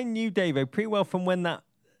I knew Davo pretty well from when that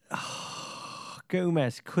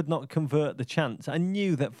Gomez could not convert the chance. I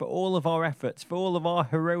knew that for all of our efforts, for all of our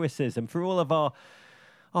heroicism, for all of our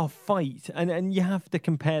fight, and you have to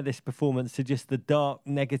compare this performance to just the dark,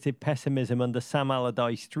 negative pessimism under Sam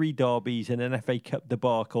Allardyce, 3 derbies and an FA Cup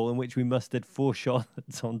debacle in which we mustered 4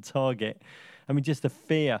 shots on target. I mean, just the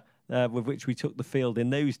fear with which we took the field in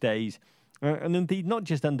those days. And indeed, not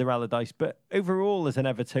just under Allardyce, but overall as an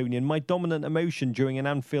Evertonian, my dominant emotion during an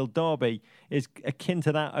Anfield derby is akin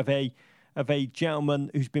to that of a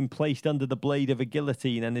gentleman who's been placed under the blade of a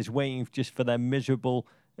guillotine and is waiting just for their miserable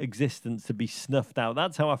existence to be snuffed out.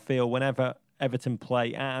 That's how I feel whenever Everton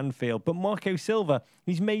play at Anfield. But Marco Silva,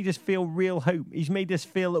 he's made us feel real hope. He's made us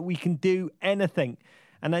feel that we can do anything.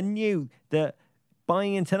 And I knew that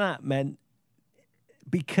buying into that meant,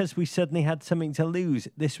 because we suddenly had something to lose,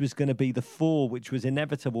 this was going to be the fall, which was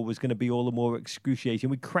inevitable, was going to be all the more excruciating.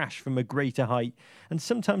 We crashed from a greater height. And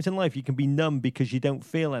sometimes in life, you can be numb because you don't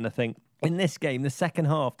feel anything. In this game, the second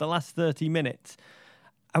half, the last 30 minutes,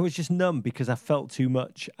 I was just numb because I felt too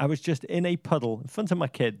much. I was just in a puddle in front of my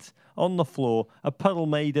kids on the floor, a puddle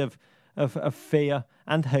made of fear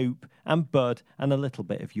and hope and Bud and a little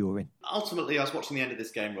bit of urine. Ultimately, I was watching the end of this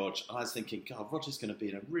game, Rog, and I was thinking, God, Roger's going to be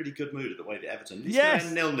in a really good mood at the way that Everton. He's yes.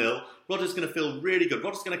 going to end 0-0. Roger's going to feel really good.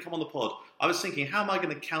 Roger's going to come on the pod. I was thinking, how am I going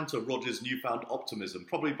to counter Roger's newfound optimism?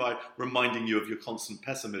 Probably by reminding you of your constant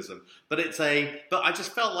pessimism. But I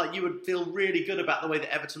just felt like you would feel really good about the way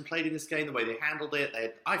that Everton played in this game, the way they handled it.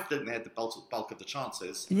 I think they had the bulk of the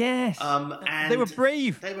chances. Yes. And they were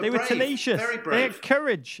brave. They were tenacious. Very brave. They had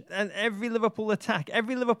courage. And every Liverpool attack,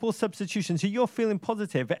 every Liverpool substitution. So you're feeling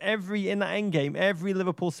positive. In that end game, every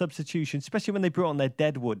Liverpool substitution, especially when they brought on their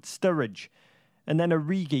Deadwood, Sturridge, and then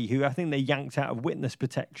Origi, who I think they yanked out of witness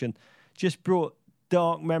protection, just brought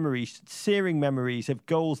dark memories, searing memories of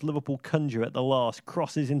goals Liverpool conjure at the last,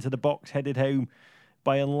 crosses into the box headed home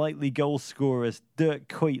by unlikely goal scorers, Dirk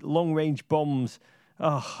Kuyt, long-range bombs,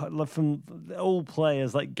 from old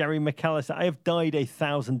players like Gary McAllister. I have died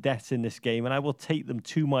 1,000 deaths in this game, and I will take them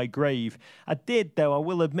to my grave. I did, though, I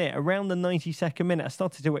will admit, around the 92nd minute, I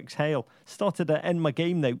started to exhale, started to end my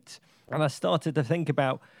game notes, and I started to think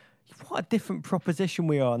about what a different proposition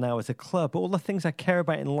we are now as a club. All the things I care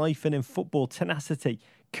about in life and in football, tenacity,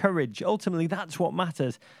 courage, ultimately that's what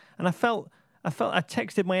matters. And I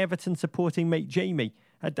texted my Everton supporting mate Jamie.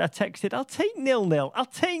 I texted, I'll take 0-0. I'll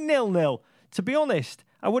take 0-0. To be honest,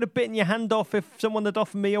 I would have bitten your hand off if someone had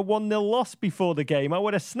offered me a 1-0 loss before the game. I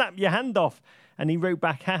would have snapped your hand off. And he wrote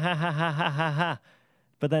back, ha, ha, ha, ha, ha, ha, ha.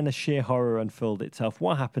 But then a sheer horror unfurled itself.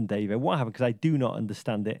 What happened, David? What happened? Because I do not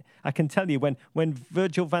understand it. I can tell you, when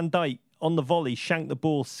Virgil van Dijk on the volley shanked the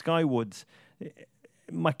ball skywards,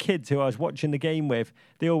 my kids who I was watching the game with,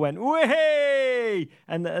 they all went, "Way!"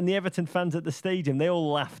 And the Everton fans at the stadium, they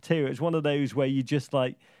all laughed too. It was one of those where you just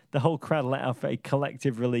like, the whole crowd let out a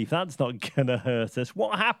collective relief. That's not going to hurt us.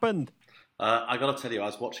 What happened? I got to tell you, I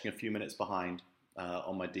was watching a few minutes behind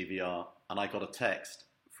on my DVR, and I got a text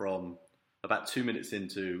from about 2 minutes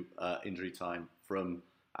into injury time from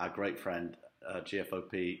our great friend,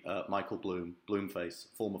 GFOP, Michael Bloomface,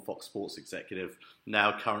 former Fox Sports executive,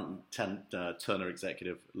 now current Turner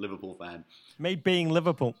executive, Liverpool fan. Made being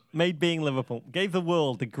Liverpool. Gave the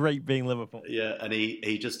world a great being Liverpool. Yeah, and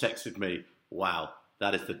he just texted me, wow,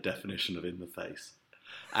 that is the definition of in the face.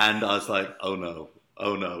 And I was like, oh no.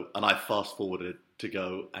 And I fast forwarded to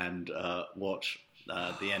go and watch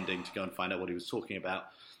the ending to go and find out what he was talking about.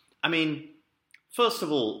 I mean, First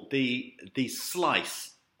of all, the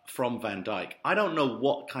slice from Van Dijk. I don't know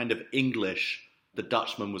what kind of English the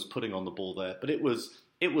Dutchman was putting on the ball there, but it was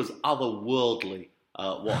otherworldly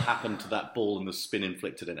what happened to that ball and the spin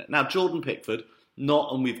inflicted in it. Now, Jordan Pickford,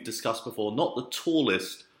 and we've discussed before, not the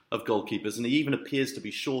tallest of goalkeepers, and he even appears to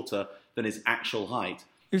be shorter than his actual height.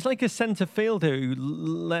 It was like a centre fielder who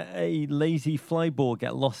let a lazy fly ball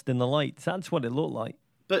get lost in the lights. That's what it looked like.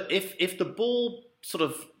 But if the ball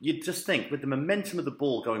you just think, with the momentum of the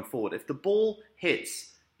ball going forward, if the ball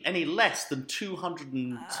hits any less than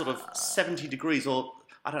 270 degrees, or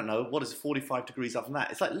I don't know, what is it, 45 degrees up from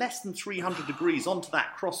that? It's like less than 300 degrees onto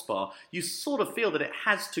that crossbar. You sort of feel that it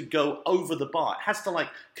has to go over the bar. It has to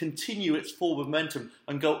continue its forward momentum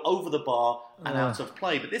and go over the bar and out of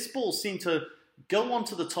play. But this ball seemed to go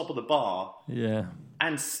onto the top of the bar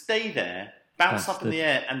and stay there, bounce up in the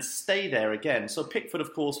air and stay there again. So Pickford,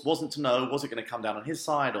 of course, wasn't to know, was it going to come down on his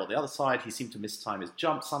side or the other side? He seemed to mistime his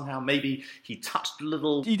jump somehow. Maybe he touched a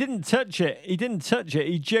little. He didn't touch it.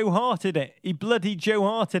 He Joe Harted it. He bloody Joe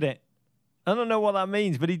Harted it. I don't know what that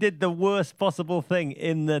means, but he did the worst possible thing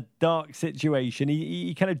in the dark situation.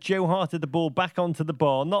 He kind of Joe Harted the ball back onto the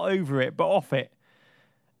bar, not over it, but off it.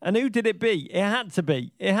 And who did it be? It had to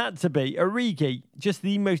be Origi, just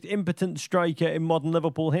the most impotent striker in modern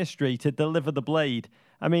Liverpool history to deliver the blade.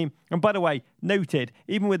 I mean, and by the way, noted,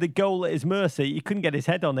 even with the goal at his mercy, he couldn't get his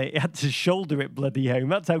head on it. He had to shoulder it bloody home.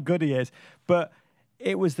 That's how good he is. But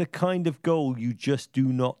it was the kind of goal you just do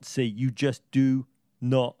not see. You just do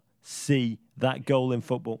not see that goal in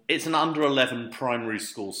football. It's an under-11 primary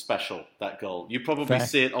school special, that goal. You probably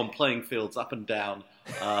see it on playing fields up and down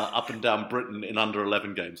Britain in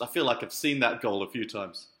under-11 games. I feel like I've seen that goal a few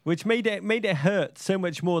times. Which made it hurt so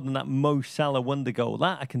much more than that Mo Salah wonder goal.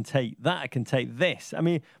 That I can take. This. I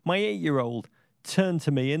mean, my 8-year-old turned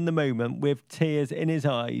to me in the moment with tears in his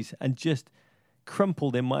eyes and just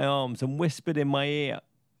crumpled in my arms and whispered in my ear.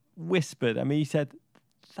 I mean, he said,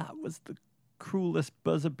 that was the cruelest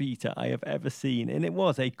buzzer beater I have ever seen. And it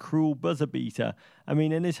was a cruel buzzer beater. I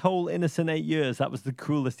mean, in his whole innocent 8 years, that was the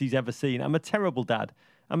cruelest he's ever seen. I'm a terrible dad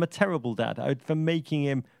for making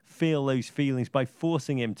him feel those feelings by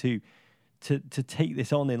forcing him to take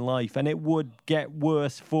this on in life. And it would get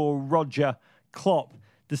worse for Roger. Klopp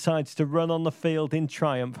decides to run on the field in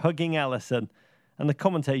triumph, hugging Alisson. And the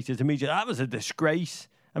commentators immediately, that was a disgrace.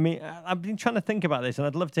 I mean, I've been trying to think about this, and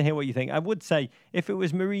I'd love to hear what you think. I would say, if it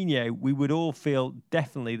was Mourinho, we would all feel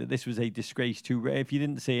definitely that this was a disgrace too. If you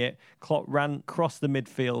didn't see it, Klopp ran across the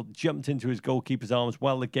midfield, jumped into his goalkeeper's arms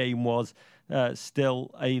while the game was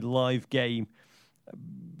still a live game.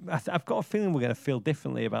 I've got a feeling we're going to feel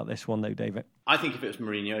differently about this one, though, David. I think if it was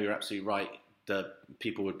Mourinho, you're absolutely right. The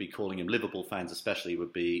people would be calling him, Liverpool fans especially,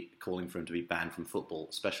 would be calling for him to be banned from football,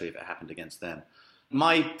 especially if it happened against them.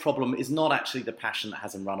 My problem is not actually the passion that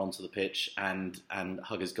has him run onto the pitch and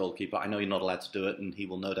hug his goalkeeper. I know you're not allowed to do it, and he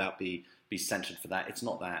will no doubt be censured for that. It's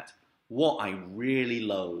not that. What I really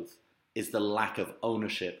loathe is the lack of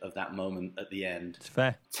ownership of that moment at the end. It's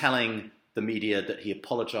fair. Telling the media that he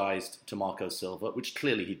apologised to Marco Silva, which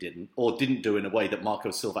clearly he didn't, or didn't do in a way that Marco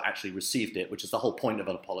Silva actually received it, which is the whole point of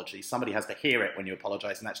an apology. Somebody has to hear it when you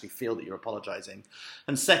apologise and actually feel that you're apologising.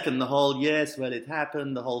 And second, the whole, yes, well, it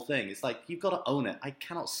happened, the whole thing. It's like, you've got to own it. I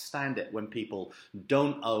cannot stand it when people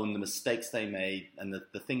don't own the mistakes they made and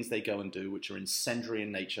the things they go and do, which are incendiary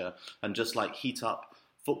in nature, and just heat up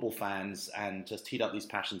football fans and just heat up these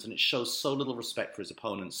passions. And it shows so little respect for his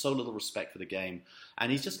opponents, so little respect for the game.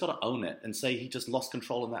 And he's just got to own it and say he just lost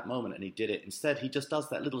control in that moment and he did it. Instead, he just does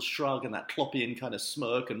that little shrug and that Kloppian kind of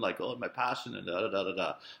smirk and oh, my passion and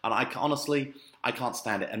da-da-da-da-da. And I can't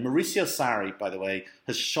stand it. And Mauricio Sarri, by the way,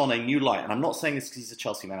 has shone a new light. And I'm not saying this because he's a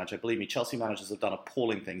Chelsea manager. Believe me, Chelsea managers have done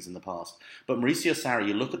appalling things in the past. But Mauricio Sarri,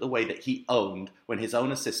 you look at the way that he owned when his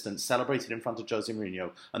own assistant celebrated in front of Jose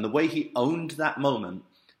Mourinho, and the way he owned that moment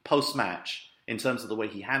post-match, in terms of the way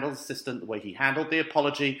he handled the assistant, the way he handled the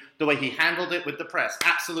apology, the way he handled it with the press.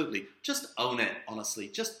 Absolutely. Just own it, honestly.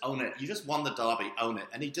 Just own it. You just won the derby. Own it.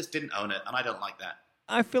 And he just didn't own it, and I don't like that.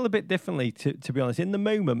 I feel a bit differently, to be honest. In the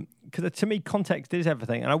moment, because to me, context is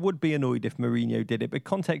everything. And I would be annoyed if Mourinho did it, but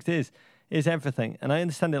context is everything. And I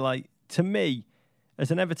understand it to me, as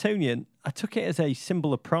an Evertonian, I took it as a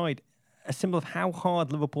symbol of pride. A symbol of how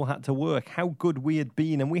hard Liverpool had to work, how good we had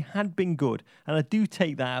been, and we had been good. And I do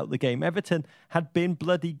take that out of the game. Everton had been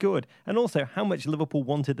bloody good. And also how much Liverpool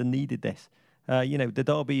wanted and needed this. The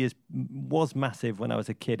derby was massive when I was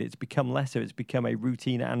a kid. It's become lesser. It's become a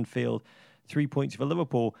routine at Anfield. 3 points for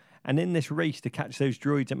Liverpool. And in this race to catch those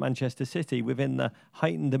droids at Manchester City, within the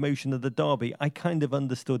heightened emotion of the derby, I kind of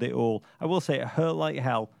understood it all. I will say it hurt like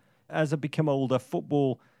hell. As I become older,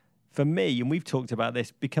 football for me, and we've talked about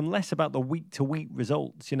this, become less about the week-to-week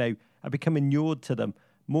results. I become inured to them,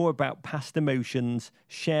 more about past emotions,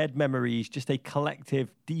 shared memories, just a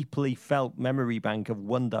collective, deeply felt memory bank of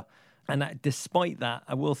wonder. And despite that,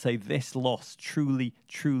 I will say this loss truly,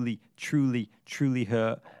 truly, truly, truly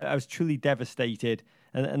hurt. I was truly devastated.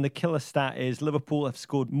 And the killer stat is Liverpool have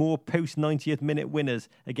scored more post-90th minute winners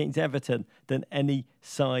against Everton than any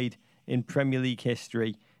side in Premier League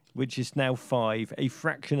history, which is now 5, a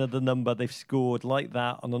fraction of the number they've scored like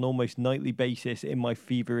that on an almost nightly basis in my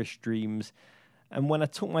feverish dreams. And when I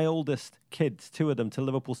took my oldest kids, 2 of them, to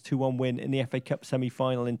Liverpool's 2-1 win in the FA Cup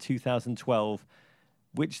semi-final in 2012,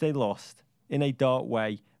 which they lost in a dark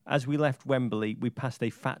way, as we left Wembley, we passed a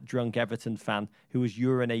fat, drunk Everton fan who was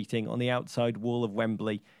urinating on the outside wall of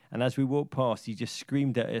Wembley. And as we walked past, he just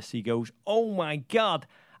screamed at us. He goes, "Oh my God,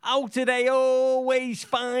 how do they always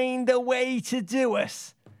find a way to do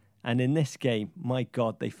us?" And in this game, my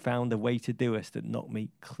God, they found a way to do us that knocked me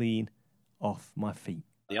clean off my feet.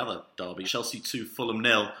 The other derby, Chelsea 2, Fulham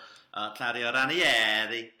 0. Claudio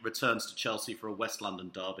Ranieri returns to Chelsea for a West London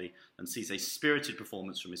derby and sees a spirited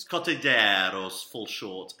performance from his Cotideros fall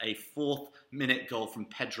short, a 4th-minute goal from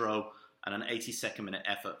Pedro and an 82nd-minute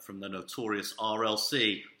effort from the notorious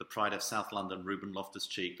RLC, the pride of South London, Ruben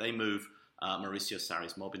Loftus-Cheek. They move Mauricio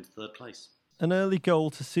Sarri's mob into 3rd place. An early goal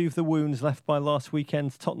to soothe the wounds left by last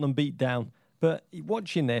weekend's Tottenham beatdown. But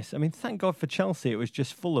watching this, thank God for Chelsea, it was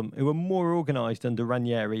just Fulham, who were more organised under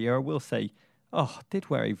Ranieri, I will say. Did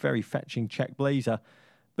wear a very fetching check blazer.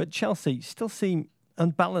 But Chelsea still seem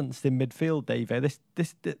unbalanced in midfield, Davo.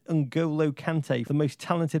 This N'Golo Kante, the most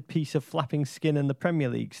talented piece of flapping skin in the Premier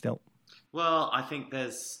League still. Well, I think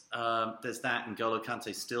there's that, and N'Golo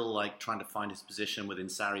Kante still trying to find his position within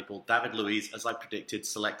Sarri ball. David Luiz, as I predicted,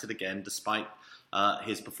 selected again despite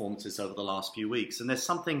his performances over the last few weeks. And there's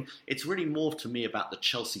something, it's really more to me about the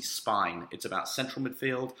Chelsea spine. It's about central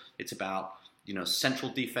midfield. It's about central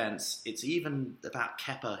defence. It's even about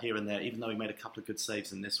Kepa here and there, even though he made a couple of good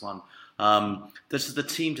saves in this one. The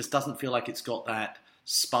team just doesn't feel like it's got that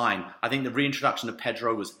spine. I think the reintroduction of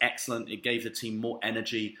Pedro was excellent. It gave the team more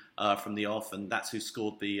energy from the off, and that's who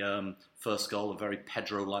scored the first goal, a very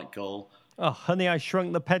Pedro-like goal. Oh, honey, I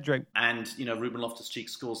shrunk the Pedro. And, Ruben Loftus-Cheek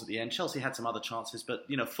scores at the end. Chelsea had some other chances, but,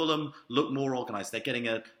 Fulham look more organised. They're getting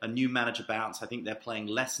a new manager bounce. I think they're playing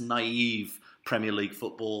less naive Premier League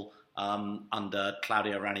football under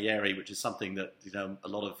Claudio Ranieri, which is something that a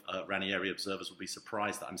lot of Ranieri observers will be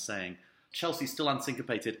surprised that I'm saying. Chelsea's still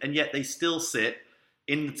unsyncopated, and yet they still sit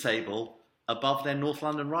in the table above their North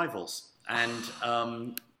London rivals. And,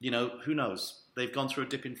 who knows? They've gone through a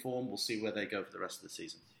dip in form. We'll see where they go for the rest of the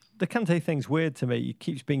season. The Kante thing's weird to me. He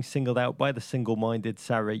keeps being singled out by the single-minded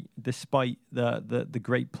Sarri, despite the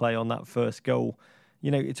great play on that first goal.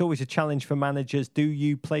 It's always a challenge for managers. Do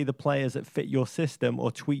you play the players that fit your system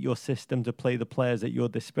or tweak your system to play the players at your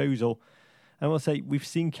disposal? And I will say, we've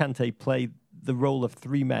seen Kante play the role of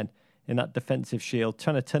 3 men in that defensive shield,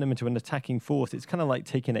 trying to turn him into an attacking force. It's kind of like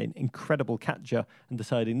taking an incredible catcher and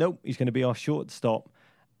deciding, nope, he's going to be our shortstop.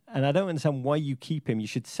 And I don't understand why you keep him. You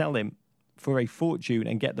should sell him for a fortune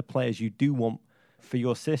and get the players you do want for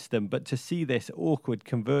your system. But to see this awkward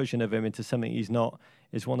conversion of him into something he's not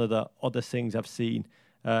is one of the oddest things I've seen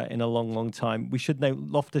in a long, long time. We should note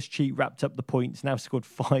Loftus-Cheek wrapped up the points, now scored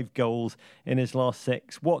 5 goals in his last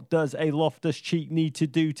 6. What does a Loftus-Cheek need to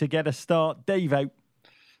do to get a start? Davo?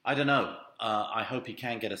 I don't know. I hope he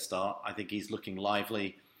can get a start. I think he's looking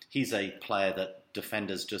lively. He's a player that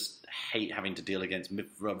defenders just hate having to deal against.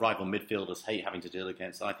 Rival midfielders hate having to deal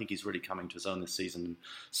against. I think he's really coming to his own this season. And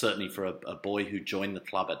certainly for a boy who joined the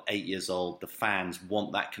club at 8 years old, the fans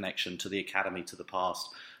want that connection to the academy, to the past.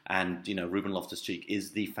 And, Ruben Loftus-Cheek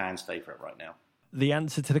is the fans' favourite right now. The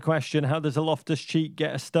answer to the question, how does a Loftus-Cheek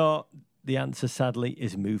get a start? The answer, sadly,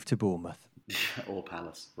 is move to Bournemouth. Or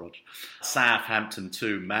Palace, Rog. Southampton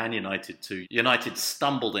 2, Man United 2. United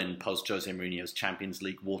stumbled in post Jose Mourinho's Champions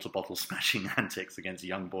League water bottle smashing antics against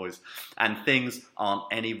young boys. And things aren't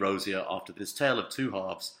any rosier after this tale of 2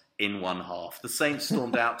 halves in 1 half. The Saints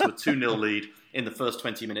stormed out to a 2-0 lead in the first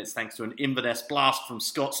 20 minutes thanks to an Inverness blast from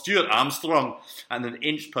Scott Stuart Armstrong and an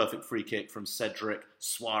inch-perfect free kick from Cedric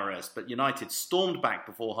Suarez. But United stormed back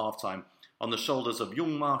before half-time on the shoulders of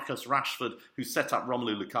young Marcus Rashford, who set up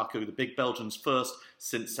Romelu Lukaku, the big Belgian's first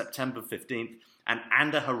since September 15th, and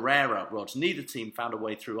Ander Herrera, Rog. Neither team found a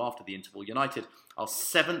way through after the interval. United are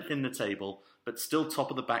 7th in the table, but still top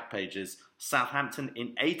of the back pages. Southampton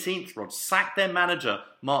in 18th, Rog, sacked their manager,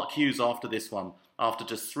 Mark Hughes, after this one, after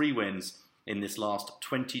just 3 wins in this last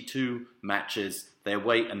 22 matches. They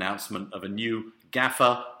await announcement of a new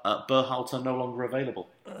gaffer, Berhalter no longer available.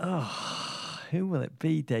 who will it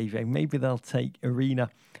be, Dave? Maybe they'll take Arena.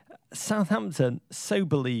 Southampton, so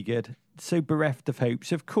beleaguered, so bereft of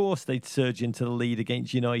hopes. Of course they'd surge into the lead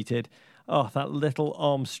against United. Oh, that little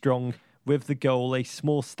Armstrong with the goal, a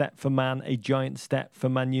small step for man, a giant step for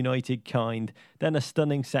Man United kind. Then a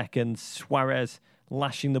stunning second, Suarez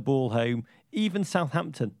lashing the ball home. Even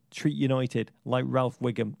Southampton treat United like Ralph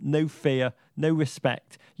Wiggum. No fear, no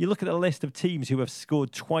respect. You look at the list of teams who have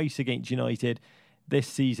scored twice against United this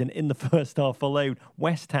season in the first half alone.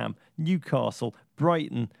 West Ham, Newcastle,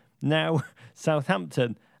 Brighton, now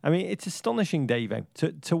Southampton. I mean, it's astonishing, Davo,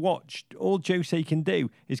 to watch. All Jose can do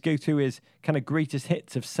is go through his kind of greatest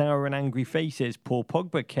hits of sour and angry faces. Paul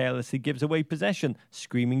Pogba carelessly gives away possession,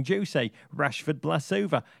 screaming Jose. Rashford blasts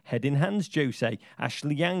over, head in hands Jose.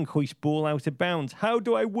 Ashley Young hoists ball out of bounds. How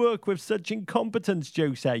do I work with such incompetence,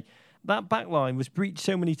 Jose? That backline was breached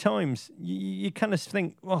so many times. You kind of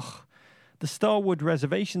think, oh, the Starwood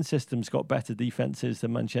reservation system's got better defences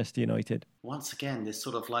than Manchester United. Once again, this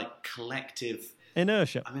sort of like collective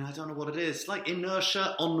inertia. I mean, I don't know what it is. Like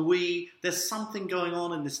inertia, ennui. There's something going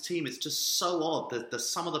on in this team. It's just so odd. The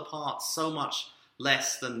sum of the parts so much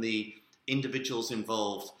less than the individuals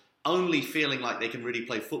involved only feeling like they can really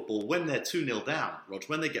play football when they're 2-0 down, Rog.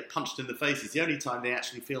 When they get punched in the face is the only time they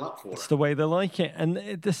actually feel up for it. It's the way they like it. And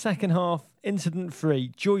the second half,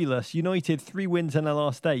 incident-free, joyless. United, 3 wins in their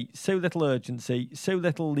last 8. So little urgency, so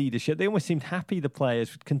little leadership. They almost seemed happy, the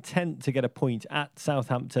players, content to get a point at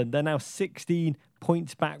Southampton. They're now 16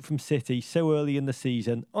 points back from City so early in the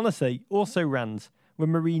season. Honestly, also rans with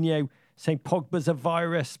Mourinho saying Pogba's a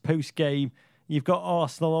virus post-game. You've got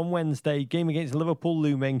Arsenal on Wednesday, game against Liverpool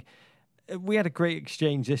looming. We had a great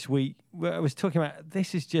exchange this week where I was talking about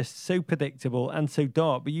this is just so predictable and so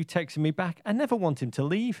dark, but you texted me back, I never want him to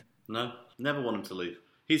leave. No, never want him to leave.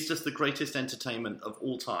 He's just the greatest entertainment of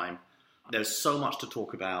all time. There's so much to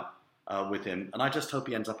talk about with him, and I just hope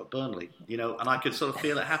he ends up at Burnley, you know, and I could sort of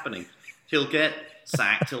feel it happening. He'll get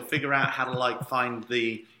sacked, he'll figure out how to like find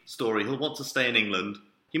the story, he'll want to stay in England.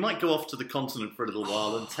 He might go off to the continent for a little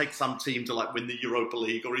while and take some team to like win the Europa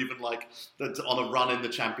League or even like on a run in the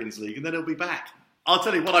Champions League, and then he'll be back. I'll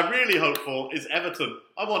tell you what I really hope for is Everton.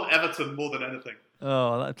 I want Everton more than anything.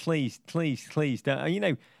 Oh, please. You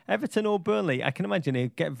know, Everton or Burnley, I can imagine he'll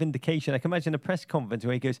get vindication. I can imagine a press conference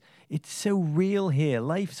where he goes, it's so real here.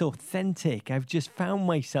 Life's authentic. I've just found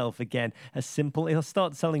myself again. He'll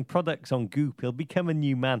start selling products on Goop. He'll become a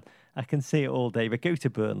new man. I can see it all day. But go to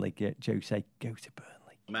Burnley, Jose. Go to Burnley.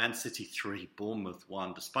 Man City 3, Bournemouth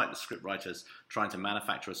 1, despite the scriptwriters trying to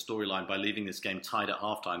manufacture a storyline by leaving this game tied at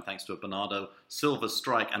halftime thanks to a Bernardo Silva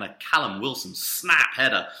strike and a Callum Wilson snap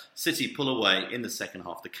header. City pull away in the second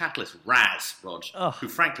half. The catalyst Raz, Rog, who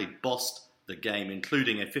frankly bossed the game,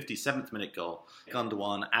 including a 57th minute goal.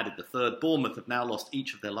 Gundogan added the third. Bournemouth have now lost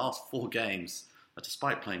each of their last 4 games. But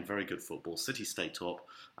despite playing very good football, City stay top.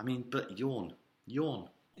 I mean, but yawn.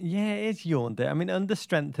 Yeah, it is yawned it. I mean, under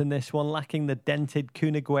strength in this one, lacking the dented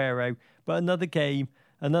Kun Aguero, but another game,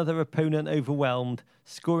 another opponent overwhelmed,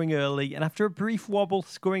 scoring early, and after a brief wobble,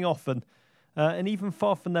 scoring often, and even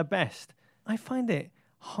far from their best. I find it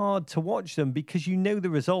hard to watch them because you know the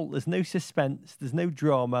result. There's no suspense, there's no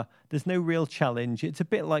drama, there's no real challenge. It's a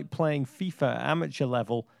bit like playing FIFA at amateur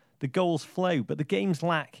level. The goals flow, but the games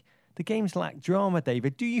lack drama,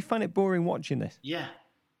 David. Do you find it boring watching this? Yeah.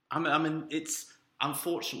 I mean, it's...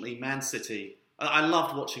 Unfortunately, Man City... I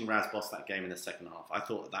loved watching Raz boss that game in the second half. I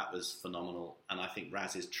thought that was phenomenal, and I think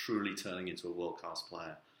Raz is truly turning into a world-class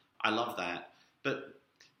player. I love that. But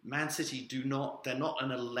Man City they're not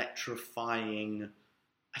an electrifying...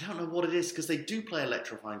 I don't know what it is, because they do play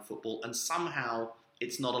electrifying football, and somehow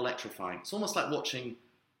it's not electrifying. It's almost like watching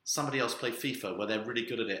somebody else play FIFA, where they're really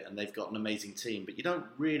good at it, and they've got an amazing team, but you don't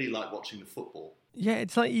really like watching the football. Yeah,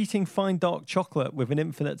 it's like eating fine dark chocolate with an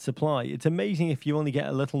infinite supply. It's amazing if you only get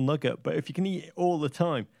a little nugget, but if you can eat it all the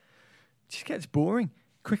time, it just gets boring.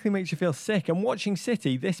 Quickly makes you feel sick. And watching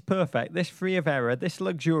City, this perfect, this free of error, this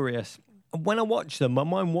luxurious, when I watch them, my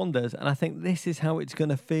mind wanders and I think this is how it's going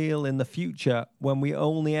to feel in the future when we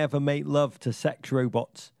only ever make love to sex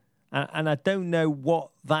robots. And I don't know what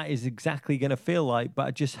that is exactly going to feel like, but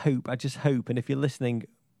I just hope. And if you're listening,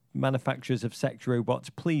 manufacturers of sex robots,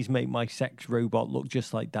 please make my sex robot look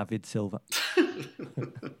just like David Silva.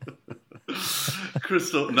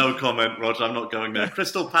 No comment, Roger. I'm not going there.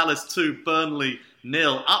 Crystal Palace 2, Burnley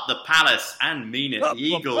 0. Up the Palace and mean it. Up The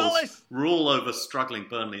Eagles Palace. rule over struggling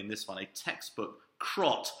Burnley in this one. A textbook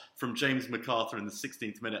crot from James MacArthur in the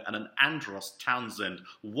 16th minute and an Andros Townsend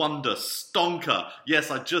wonder stonker.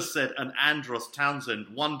 Yes, I just said an Andros Townsend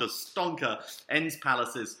wonder stonker ends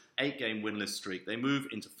Palace's 8-game winless streak. They move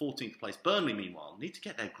into 14th place. Burnley, meanwhile, need to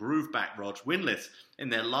get their groove back, Rog. Winless in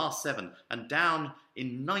their last 7 and down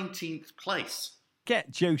in 19th place.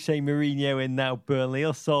 Get Jose Mourinho in now, Burnley.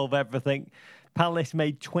 He'll solve everything. Palace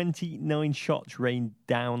made 29 shots rain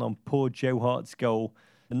down on poor Joe Hart's goal.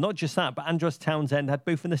 And not just that, but Andros Townsend had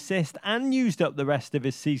both an assist and used up the rest of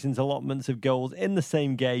his season's allotments of goals in the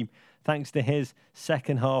same game, thanks to his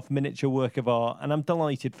second half miniature work of art. And I'm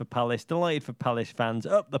delighted for Palace fans.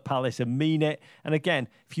 Up the Palace and mean it. And again,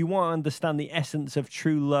 if you want to understand the essence of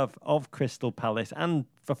true love of Crystal Palace and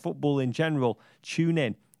for football in general, tune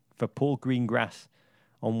in for Paul Greengrass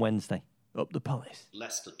on Wednesday. Up the Palace.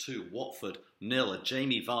 Leicester 2, Watford 0. A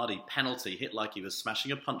Jamie Vardy penalty hit like he was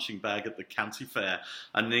smashing a punching bag at the county fair.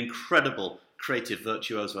 An incredible creative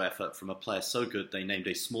virtuoso effort from a player so good they named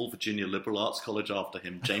a small Virginia liberal arts college after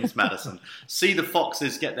him, James Madison. See the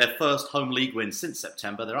Foxes get their first home league win since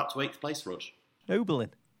September. They're up to 8th place, Rog.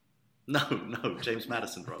 Oberlin. No, James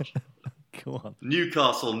Madison, Rog. Go on.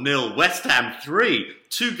 Newcastle 0, West Ham 3.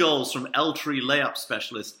 2 goals from Eltree layup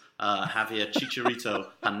specialist Javier Chicharito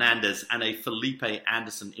Hernandez and a Felipe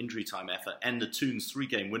Anderson injury time effort end the Toons'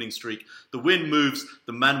 3-game winning streak. The win moves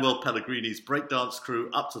the Manuel Pellegrini's breakdance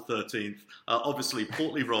crew up to 13th. Obviously,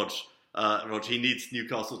 Portly Rog, he needs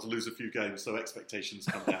Newcastle to lose a few games, so expectations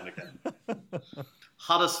come down again.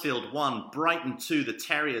 Huddersfield 1, Brighton 2. The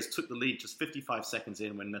Terriers took the lead just 55 seconds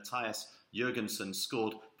in when Matthias Jurgensen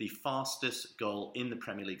scored the fastest goal in the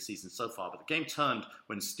Premier League season so far. But the game turned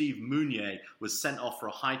when Steve Mounier was sent off for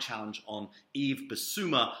a high challenge on Yves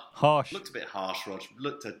Bissouma. Harsh. Looked a bit harsh, Rog.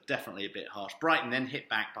 Definitely a bit harsh. Brighton then hit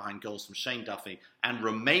back behind goals from Shane Duffy and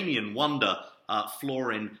Romanian wonder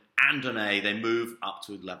Florin Andone. They move up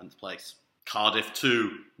to 11th place. Cardiff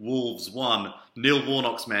 2, Wolves 1. Neil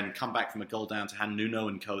Warnock's men come back from a goal down to hand Nuno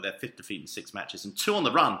and co. their 5th defeat in 6 matches and 2 on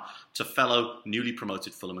the run to fellow newly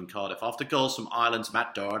promoted Fulham and Cardiff. After goals from Ireland's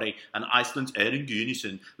Matt Doherty and Iceland's Erin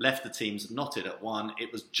Gunnarsson left the teams knotted at 1,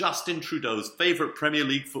 it was Justin Trudeau's favourite Premier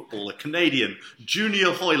League footballer, Canadian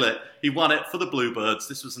Junior Hoilett. He won it for the Bluebirds.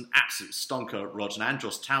 This was an absolute stonker, Rog, an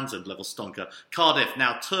Andros Townsend level stonker. Cardiff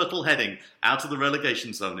now turtle heading out of the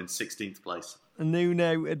relegation zone in 16th place.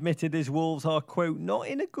 Nuno admitted his Wolves are, quote, not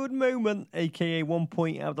in a good moment, aka 1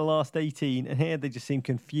 point out of the last 18. And here they just seem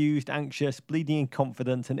confused, anxious, bleeding in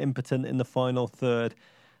confidence and impotent in the final third.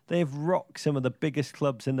 They have rocked some of the biggest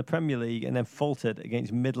clubs in the Premier League and then faltered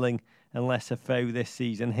against middling and lesser foe this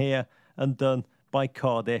season. Here, undone by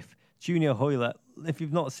Cardiff. Junior Hoilett, if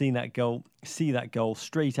you've not seen that goal, see that goal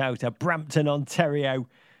straight out of Brampton, Ontario.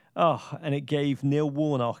 Oh, and it gave Neil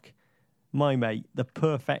Warnock, my mate, the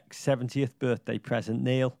perfect 70th birthday present.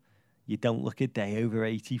 Neil, you don't look a day over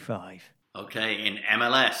 85. Okay, in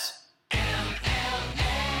MLS.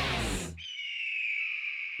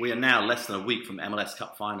 We are now less than a week from MLS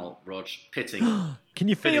Cup final, Rog, pitting Can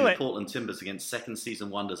you feel it? The Portland Timbers against second season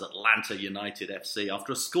wonders Atlanta United FC.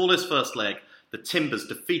 After a scoreless first leg, the Timbers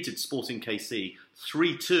defeated Sporting KC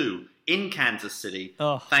 3-2 in Kansas City,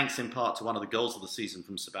 thanks in part to one of the goals of the season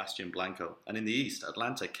from Sebastian Blanco. And in the East,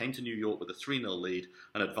 Atlanta came to New York with a 3-0 lead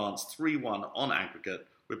and advanced 3-1 on aggregate.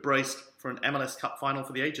 We're braced for an MLS Cup final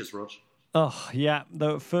for the ages, Rog. Oh, yeah.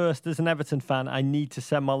 Though at first, as an Everton fan, I need to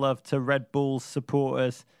send my love to Red Bull's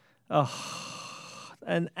supporters.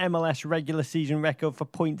 An MLS regular season record for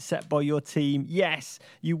points set by your team. Yes.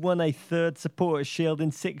 You won a third Supporters' Shield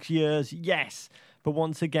in 6 years. Yes. But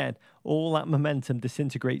once again, all that momentum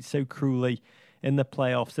disintegrates so cruelly in the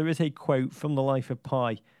playoffs. There is a quote from The Life of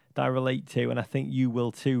Pi that I relate to, and I think you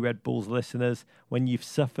will too, Red Bulls listeners. When you've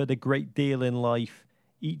suffered a great deal in life,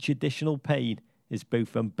 each additional pain is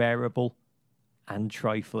both unbearable and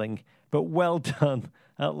trifling. But well done,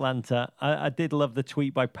 Atlanta. I did love the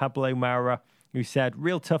tweet by Pablo Maura, who said,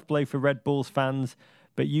 real tough blow for Red Bulls fans,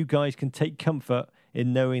 but you guys can take comfort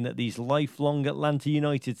in knowing that these lifelong Atlanta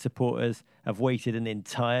United supporters have waited an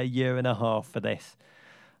entire year and a half for this.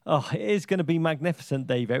 Oh, it is going to be magnificent,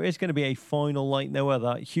 Davo. It's going to be a final like no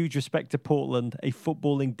other. Huge respect to Portland, a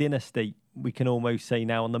footballing dynasty, we can almost say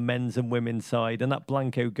now, on the men's and women's side. And that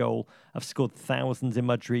Blanco goal, I've scored thousands in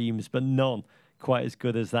my dreams, but none quite as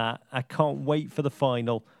good as that. I can't wait for the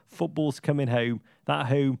final. Football's coming home. That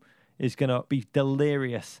home is going to be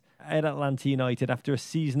delirious at Atlanta United after a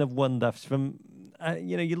season of wonders. From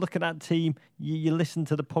you look at that team, you listen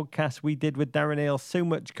to the podcast we did with Darren Hale, so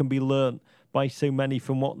much can be learnt by so many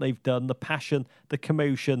from what they've done. The passion, the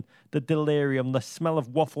commotion, the delirium, the smell of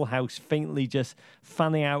Waffle House faintly just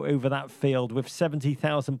fanning out over that field with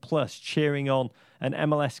 70,000 plus cheering on an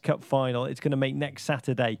MLS Cup final. It's going to make next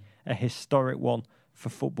Saturday a historic one for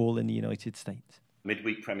football in the United States.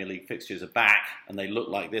 Midweek Premier League fixtures are back, and they look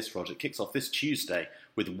like this, Roger. It kicks off this Tuesday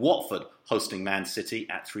with Watford hosting Man City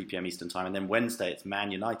at 3 p.m. Eastern Time. And then Wednesday, it's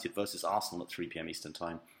Man United versus Arsenal at 3 p.m. Eastern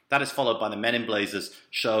Time. That is followed by the Men in Blazers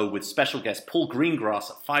show with special guest Paul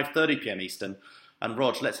Greengrass at 5:30 p.m. Eastern. And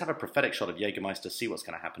Rog, let's have a prophetic shot of Jägermeister, see what's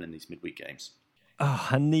going to happen in these midweek games. Oh,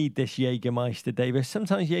 I need this Jägermeister, David.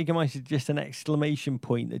 Sometimes Jägermeister is just an exclamation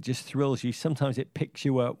point that just thrills you. Sometimes it picks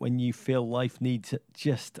you up when you feel life needs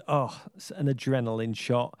just, an adrenaline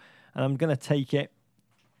shot. And I'm going to take it.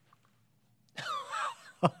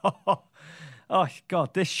 Oh,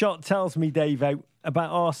 God, this shot tells me, Davo,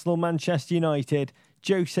 about Arsenal, Manchester United,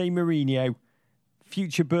 Jose Mourinho,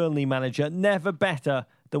 future Burnley manager, never better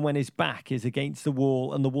than when his back is against the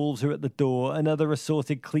wall and the Wolves are at the door and other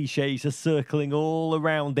assorted cliches are circling all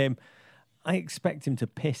around him. I expect him to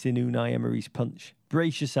piss in Unai Emery's punch.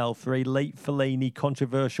 Brace yourself for a late Fellaini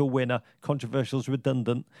controversial winner, controversial's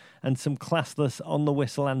redundant, and some classless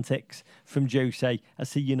on-the-whistle antics from Jose. I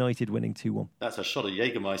see United winning 2-1. That's a shot of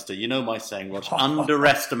Jägermeister. You know my saying, Rog,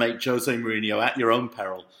 underestimate Jose Mourinho at your own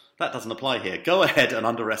peril. That doesn't apply here. Go ahead and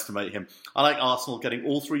underestimate him. I like Arsenal getting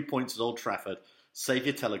all 3 points at Old Trafford. Save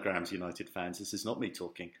your telegrams, United fans. This is not me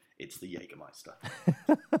talking. It's the Jägermeister.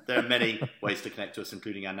 There are many ways to connect to us,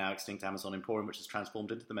 including our now extinct Amazon Emporium, which has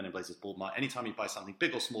transformed into the Men in Blazers Bald Mart. Anytime you buy something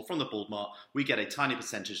big or small from the Bald Mart, we get a tiny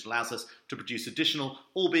percentage that allows us to produce additional,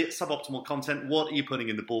 albeit suboptimal content. What are you putting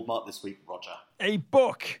in the Bald Mart this week, Roger? A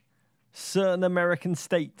book, Certain American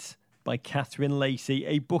States, by Catherine Lacey.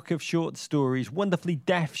 A book of short stories, wonderfully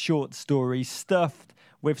deaf short stories, stuffed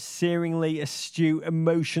with searingly astute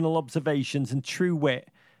emotional observations and true wit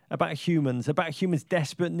about humans'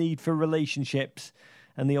 desperate need for relationships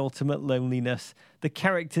and the ultimate loneliness. The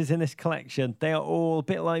characters in this collection, they are all a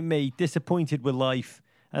bit like me, disappointed with life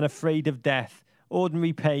and afraid of death.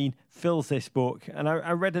 Ordinary pain fills this book. And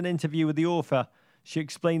I read an interview with the author. She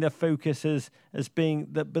explained her focus as being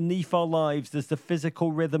that beneath our lives there's the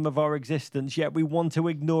physical rhythm of our existence, yet we want to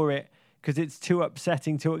ignore it because it's too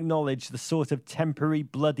upsetting to acknowledge the sort of temporary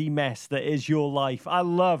bloody mess that is your life. I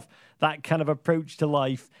love that kind of approach to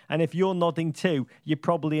life. And if you're nodding too, you're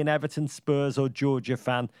probably an Everton, Spurs or Georgia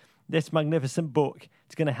fan. This magnificent book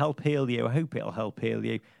is going to help heal you. I hope it'll help heal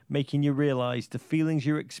you, making you realise the feelings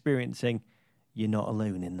you're experiencing, you're not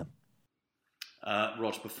alone in them.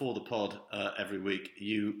 Rog, before the pod every week,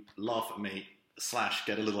 you laugh at me /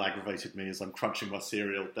 get a little aggravated me as I'm crunching my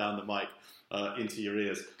cereal down the mic into your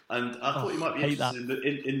ears. And I thought you might be interested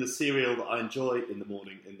in the cereal that I enjoy in the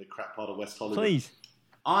morning in the crap part of West Hollywood. Please.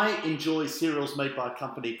 I enjoy cereals made by a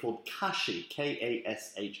company called Kashi, Kashi.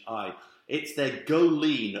 It's their Go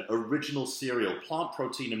Lean original cereal, plant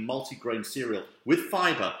protein and multi-grain cereal with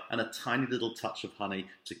fibre and a tiny little touch of honey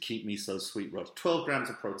to keep me so sweet, Rod. 12 grams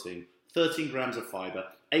of protein, 13 grams of fibre,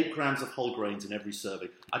 8 grams of whole grains in every serving.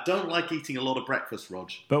 I don't like eating a lot of breakfast,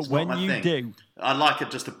 Rog. But when you do, I like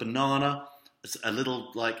just a banana, a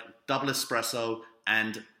little double espresso,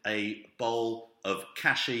 and a bowl of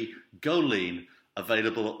Kashi Go Lean,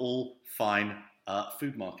 available at all fine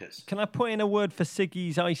food markets. Can I put in a word for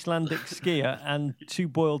Siggy's Icelandic skier and 2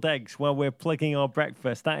 boiled eggs while we're plugging our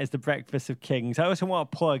breakfast? That is the breakfast of kings. I also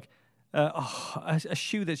want to plug a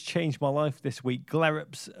shoe that's changed my life this week,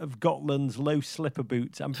 Glerups of Gotland's low slipper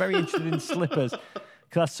boots. I'm very interested in slippers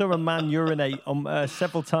because I saw a man urinate on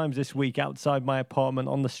several times this week outside my apartment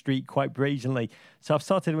on the street quite brazenly. So I've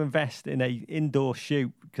started to invest in a indoor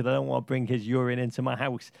shoe because I don't want to bring his urine into my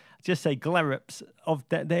house. Just say Glerups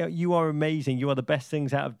you are amazing. You are the best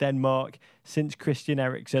things out of Denmark since Christian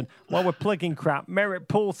Eriksen. While we're plugging crap, Merritt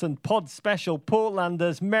Paulson Pod Special,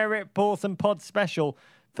 Portlanders, Merritt Paulson Pod Special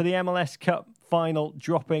for the MLS Cup final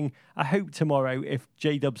dropping, I hope tomorrow if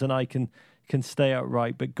J-Dubs and I can stay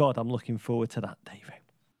outright. But God, I'm looking forward to that, David.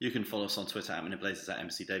 You can follow us on Twitter at Men in Blazers, at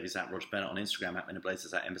Embassy Davies, at Roger Bennett, on Instagram at Men in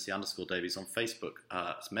Blazers, at Embassy_Davies, on Facebook.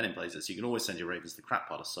 It's Men in Blazers. You can always send your ravens the crap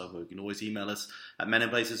part of Soho. You can always email us at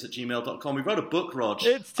meninblazers@gmail.com. We wrote a book, Rog.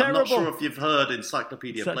 It's terrible. I'm not sure if you've heard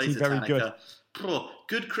Encyclopedia Blazer Tanica.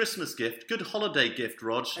 Good Christmas gift, good holiday gift,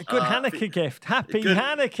 Rog. A good Hanukkah gift. Happy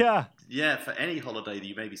Hanukkah. Yeah, for any holiday that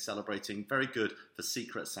you may be celebrating. Very good for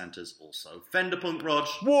Secret Santas also. Venderpunk, Rog.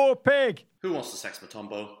 War Pig. Who wants the Sex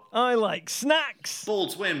Matombo? I like snacks.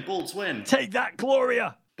 Balds win. Take that,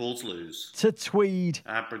 Gloria. Balds lose. To Tweed.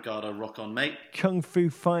 Abrigado, rock on, mate. Kung Fu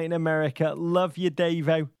Fighting America. Love you,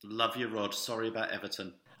 Davo. Love you, Rog. Sorry about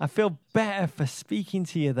Everton. I feel better for speaking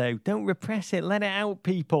to you, though. Don't repress it. Let it out,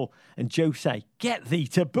 people. And Jose, get thee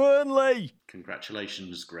to Burnley.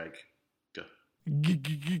 Congratulations, Greg.